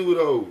 We all do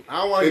though.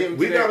 I don't want him to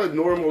We gotta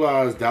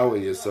normalize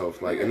doubting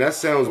yourself. Like, and that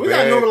sounds bad. We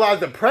gotta normalize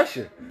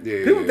depression.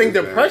 Yeah, people think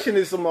depression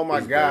is some, oh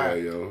my God.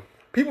 Bad, yo.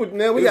 People,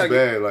 man, we gotta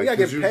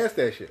get past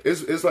that shit.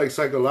 It's like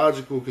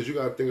psychological because you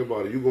gotta think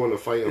about it. You go in a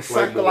fight and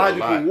flight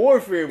psychological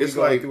warfare. It's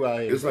like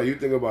you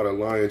think about a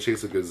lion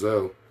chase a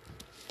gazelle.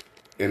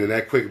 And in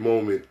that quick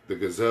moment, the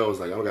gazelle is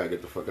like, I gotta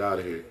get the fuck out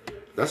of here.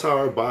 That's how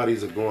our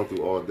bodies are going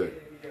through all day.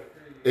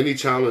 Any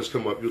challenge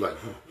come up, you're like,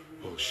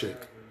 oh shit.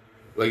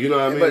 Like, you know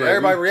what I mean? But like,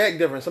 everybody react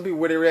different. Some people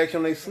wear their reaction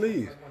on their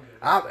sleeves.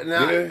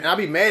 I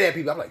be mad at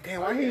people. I'm like,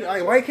 damn,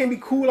 why he can't be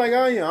cool like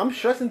I am? I'm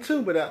stressing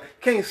too, but I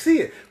can't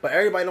see it. But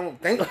everybody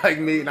don't think like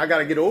me, and I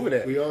gotta get over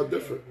that. We all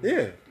different.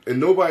 Yeah. And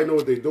nobody know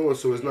what they're doing,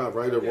 so it's not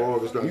right or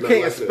wrong. It's not. You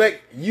can't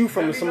expect you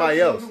from somebody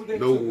else.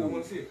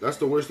 No, that's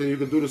the worst thing you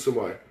can do to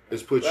somebody.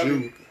 Is put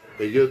you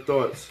and your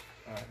thoughts.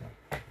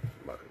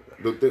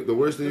 The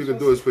worst thing you can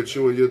do is put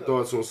you and your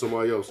thoughts on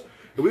somebody else.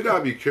 And we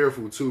gotta be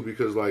careful too,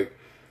 because like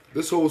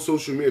this whole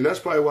social media, and that's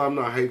probably why I'm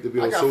not hyped to be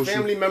on social. I got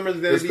family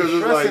members that be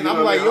stressing. Like,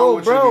 I'm like, yo,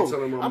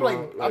 bro. I'm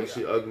like,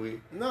 she ugly.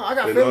 No, I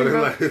got family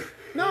members.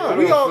 No,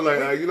 we all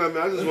like, you know what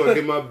I mean? I just want to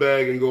get my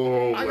bag and go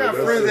home. I got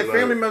friends and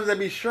family members that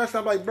be stressed.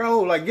 I'm like,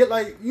 bro, like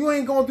you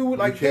ain't going through it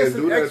like this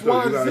and X,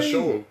 Y, and Z. You gotta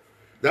show them.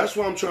 That's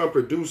why I'm trying to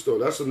produce though.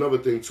 That's another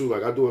thing too.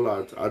 Like I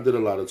did a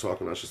lot of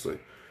talking, I should say,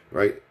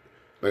 right?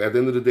 Like at the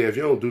end of the day, if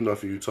you don't do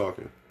nothing, you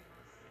talking.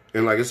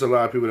 And like it's a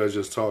lot of people that's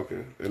just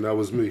talking, and that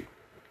was me.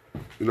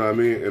 You know what I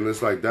mean? And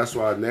it's like that's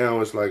why now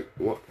it's like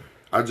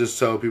I just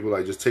tell people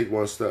like just take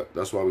one step.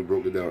 That's why we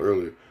broke it down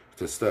earlier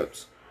to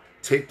steps.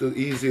 Take the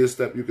easiest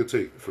step you could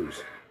take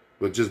first,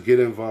 but just get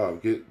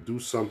involved. Do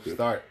something.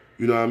 Start.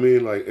 You know what I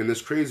mean? Like, and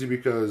it's crazy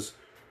because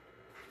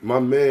my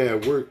man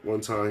at work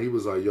one time he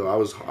was like, "Yo, I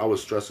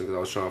was stressing because I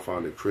was trying to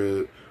find a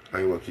crib. I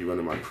didn't want to keep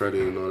running my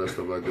credit and all that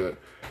stuff like that."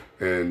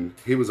 And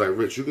he was like,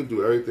 "Rich, you could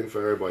do everything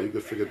for everybody. You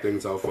could figure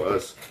things out for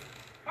us.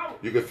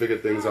 You could figure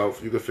things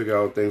out. You could figure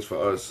out things for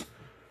us,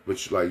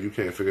 but like you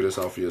can't figure this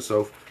out for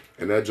yourself."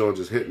 And that joint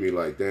just hit me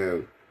like,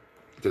 damn,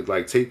 to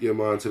like take your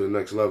mind to the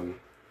next level.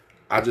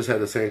 I just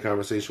had the same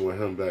conversation with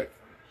him back.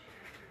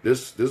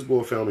 This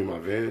boy found me my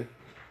van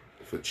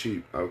for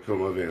cheap. I would come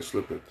my van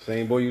slipping.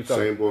 Same boy you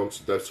talking? Same boy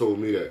that told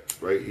me that,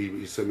 right?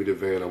 He sent me the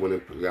van. I went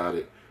and got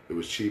it. It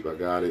was cheap. I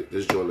got it.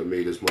 This joint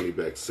made his money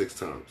back 6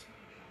 times.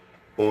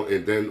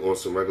 And then on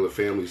some regular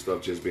family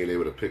stuff, just being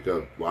able to pick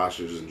up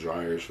washers and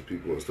dryers for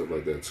people and stuff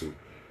like that too.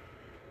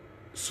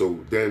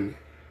 So then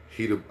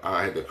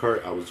I had the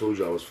cart. I was told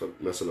you I was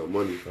messing up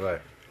money.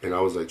 Right. And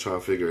I was like trying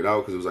to figure it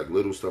out because it was like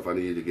little stuff I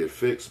needed to get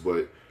fixed,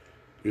 but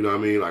you know what I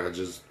mean? Like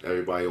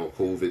everybody on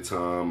COVID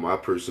time. My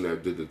person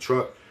that did the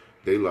truck,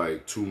 they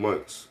like 2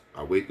 months.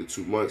 I waited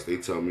 2 months. They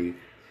tell me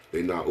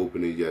they not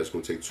opening yet. It's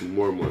gonna take 2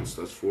 more months.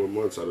 That's 4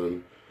 months.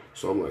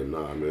 So I'm like,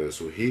 nah, man.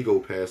 So he go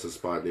past the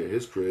spot near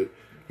his crib.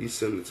 He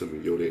sent it to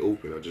me. Yo, they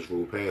open. I just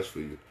rolled past for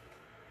you.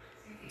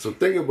 So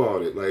think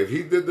about it. Like if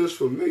he did this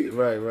for me,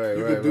 right.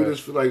 You could do this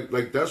for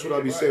like that's what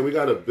I be saying. We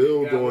gotta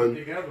build on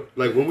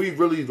like when we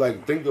really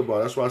like think about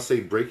it, that's why I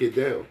say break it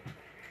down.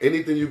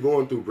 Anything you're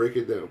going through, break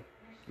it down.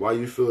 Why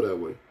you feel that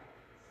way.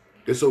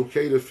 It's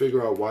okay to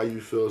figure out why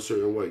you feel a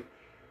certain way.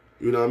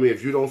 You know what I mean?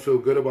 If you don't feel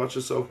good about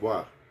yourself,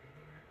 why?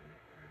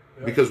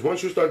 Yeah. Because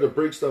once you start to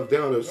break stuff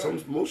down,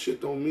 most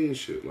shit don't mean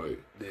shit.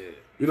 Like,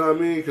 you know what I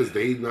mean? Because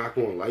they not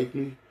gonna like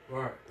me,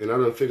 right? And I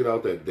done figured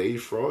out that they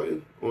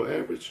frauding on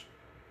average.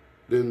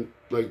 Then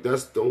like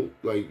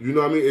you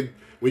know what I mean?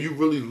 When you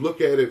really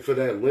look at it for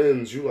that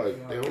lens, you like,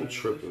 damn, I'm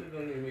tripping.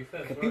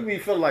 People be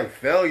feeling like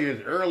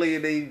failures early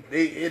in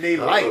they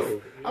life.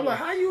 I'm like,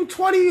 how you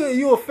 20 and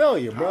you a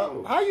failure,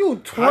 bro? How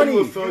you 20? How you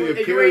a failure,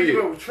 period? You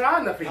ain't even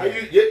try nothing.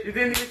 You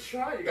didn't even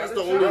try. That's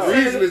the only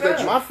reason is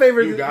that my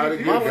favorite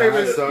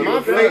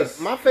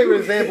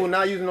example,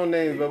 not using no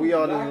names, but we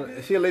all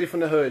know, she a lady from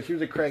the hood. She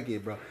was a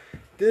crackhead, bro.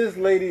 This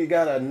lady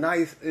got a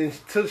nice,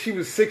 until she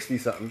was 60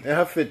 something, in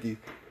her 50s.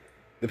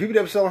 The people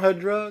that were selling her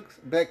drugs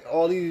back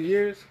all these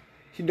years,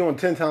 she doing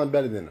 10 times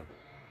better than them.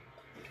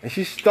 And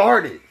she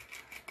started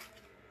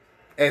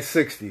at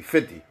 60,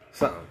 50,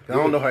 something. I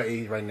don't know her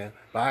age right now,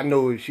 but I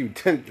know she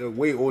was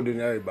way older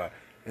than everybody.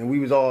 And we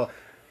was all,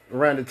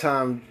 around the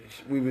time,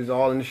 we was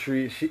all in the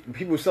street.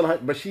 People were selling her,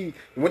 but she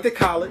went to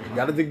college,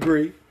 got a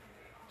degree.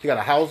 She got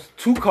a house,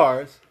 2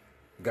 cars,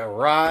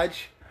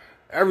 garage,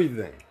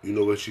 everything. You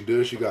know what she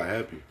did? She got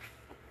happy.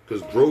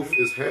 Because growth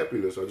is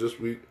happiness.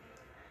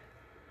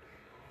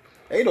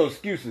 Ain't no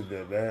excuses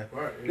there, man.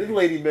 Right, yeah. This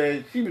lady,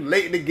 man, she was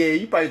late in the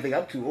game. You probably think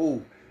I'm too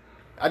old.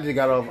 I just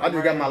got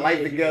my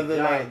life together.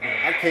 Like,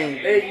 I can't.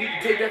 Hey, you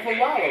can take that from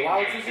Wilder.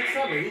 Wilder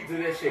 267. He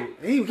do that shit.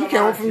 He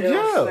came home from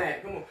jail.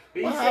 Snap. Come on.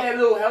 But he said a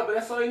little help, but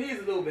that's all he needs,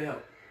 a little bit of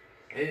help.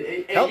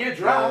 And Help, your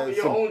drive, man,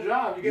 your own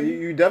drive.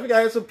 You definitely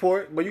got his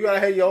support, but you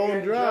gotta have your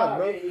own drive,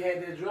 bro. Yeah, he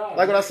had that drive.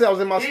 Like when I said I was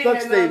in my stuck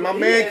stage, my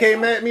man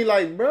came at me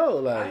like, bro,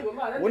 like,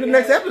 what the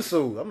next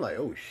episode? I'm like,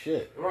 oh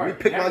shit. Let me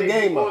pick my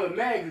game up.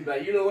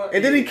 Like, you know what?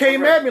 And then he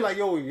came at me like,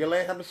 yo, your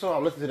last episode, I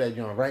listened to that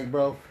joint, right,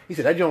 bro? He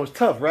said, that joint was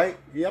tough, right?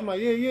 Yeah, I'm like,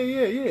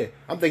 yeah.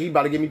 I'm thinking he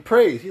about to give me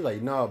praise. He's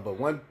like, nah, but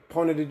one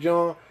point of the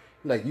joint,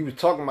 like, you was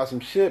talking about some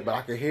shit, but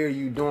I could hear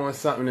you doing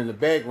something in the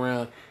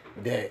background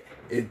that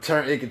it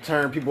could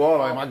turn people off.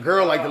 Like, my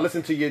girl like to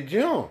listen to your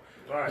joint.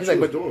 Right. He's like,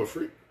 but doing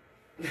freak.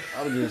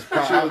 I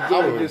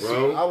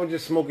was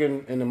just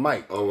smoking in the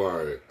mic. Oh,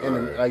 all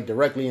right. Like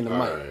directly in the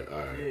mic. All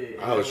right.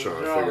 Yeah, I was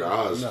trying to figure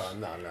out. No.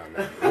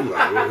 I'm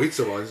like, well, he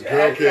talking about this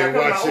girl can't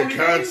watch your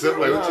concept.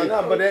 Like,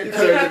 no, but that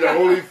turned into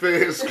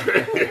OnlyFans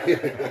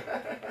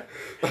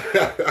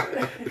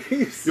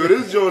Yo,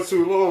 this joint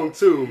too long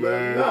too,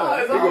 man. No,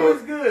 it's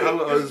always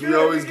good. We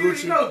always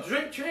Gucci. You know,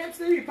 drink tramps,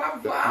 they be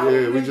popping for hours.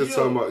 Yeah, we just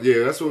talking about.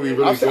 Yeah, that's what we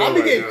really. I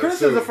be getting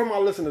criticism from my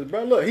listeners,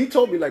 bro. Look, he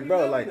told me like,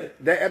 bro, like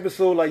that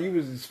episode, like you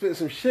was spitting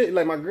some shit,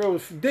 like my girl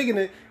was digging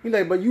it. He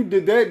like, but you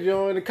did that,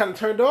 John, and it kind of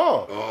turned her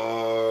off.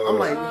 I'm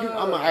like,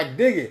 I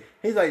dig it.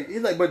 He's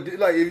like, but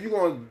like if you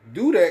gonna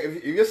do that,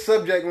 if your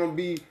subject gonna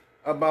be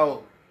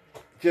about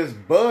just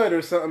bud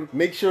or something,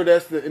 make sure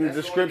that's in the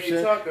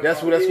description.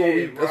 That's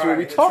what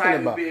we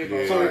talking about.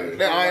 So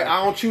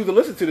I don't choose to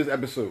listen to this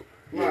episode.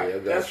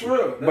 Right, that's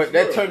real. But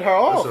that turned her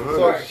off.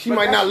 So she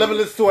might not never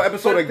listen to an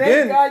episode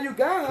again. Thank God you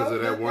got her. Because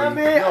of that one. I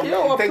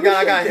mean, thank God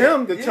I got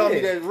him to tell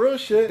me that real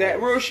shit.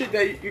 That real shit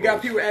that you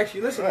got people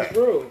actually listening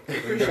to. Real.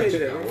 Appreciate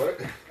that.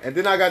 What? And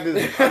then I got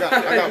this. I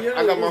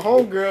got my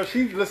homegirl.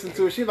 She listened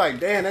to it. She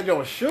like, damn, that joint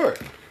was short.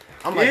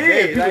 I'm like,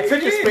 damn, people's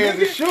attention spans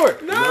is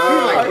short.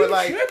 No,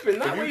 like, tripping.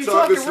 Not if when you you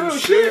talking talking real some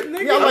shit,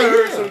 nigga. Yeah, I'm I like,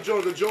 heard yeah. some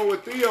joint, the joint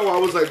with Theo. I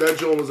was like, that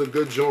joint was a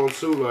good joint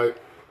too. Like,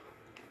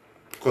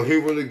 cause he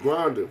really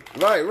grinded.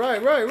 Right.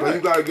 Like, you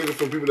gotta get it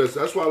from people that's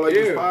why I like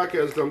this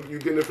podcast. You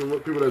getting it from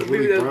people that's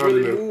really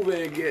grinding.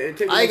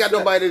 Moving. I ain't got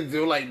nobody to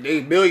do like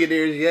they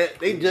millionaires yet.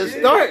 They just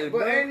started.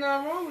 But ain't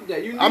nothing wrong with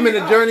that. I'm in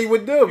the journey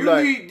with them. You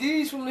like, need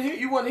these from the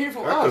you want to hear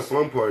from that's us. the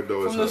fun part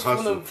though. It's a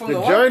hustle.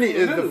 the journey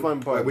is the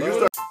fun part. Like, when you bro.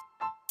 start.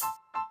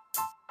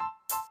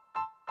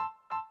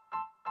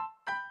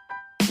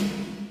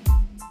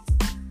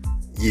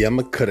 Yeah, I'm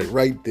gonna cut it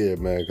right there,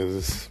 man,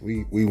 because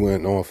we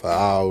went on for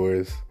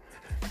hours.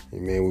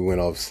 Man, we went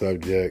off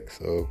subject,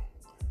 so.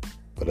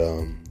 But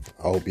I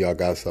hope y'all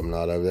got something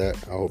out of that.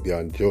 I hope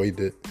y'all enjoyed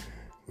it.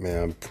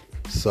 Man, I'm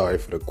sorry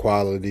for the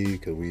quality,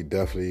 because we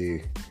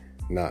definitely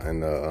not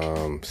in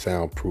the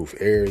soundproof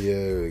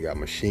area. We got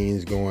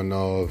machines going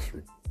off,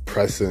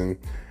 pressing.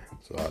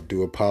 So I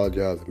do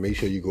apologize. Make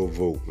sure you go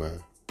vote, man.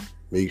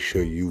 Make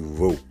sure you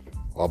vote.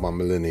 All my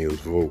millennials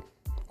vote.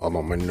 All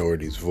my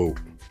minorities vote.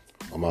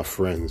 All my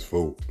friends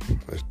vote.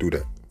 Let's do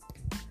that.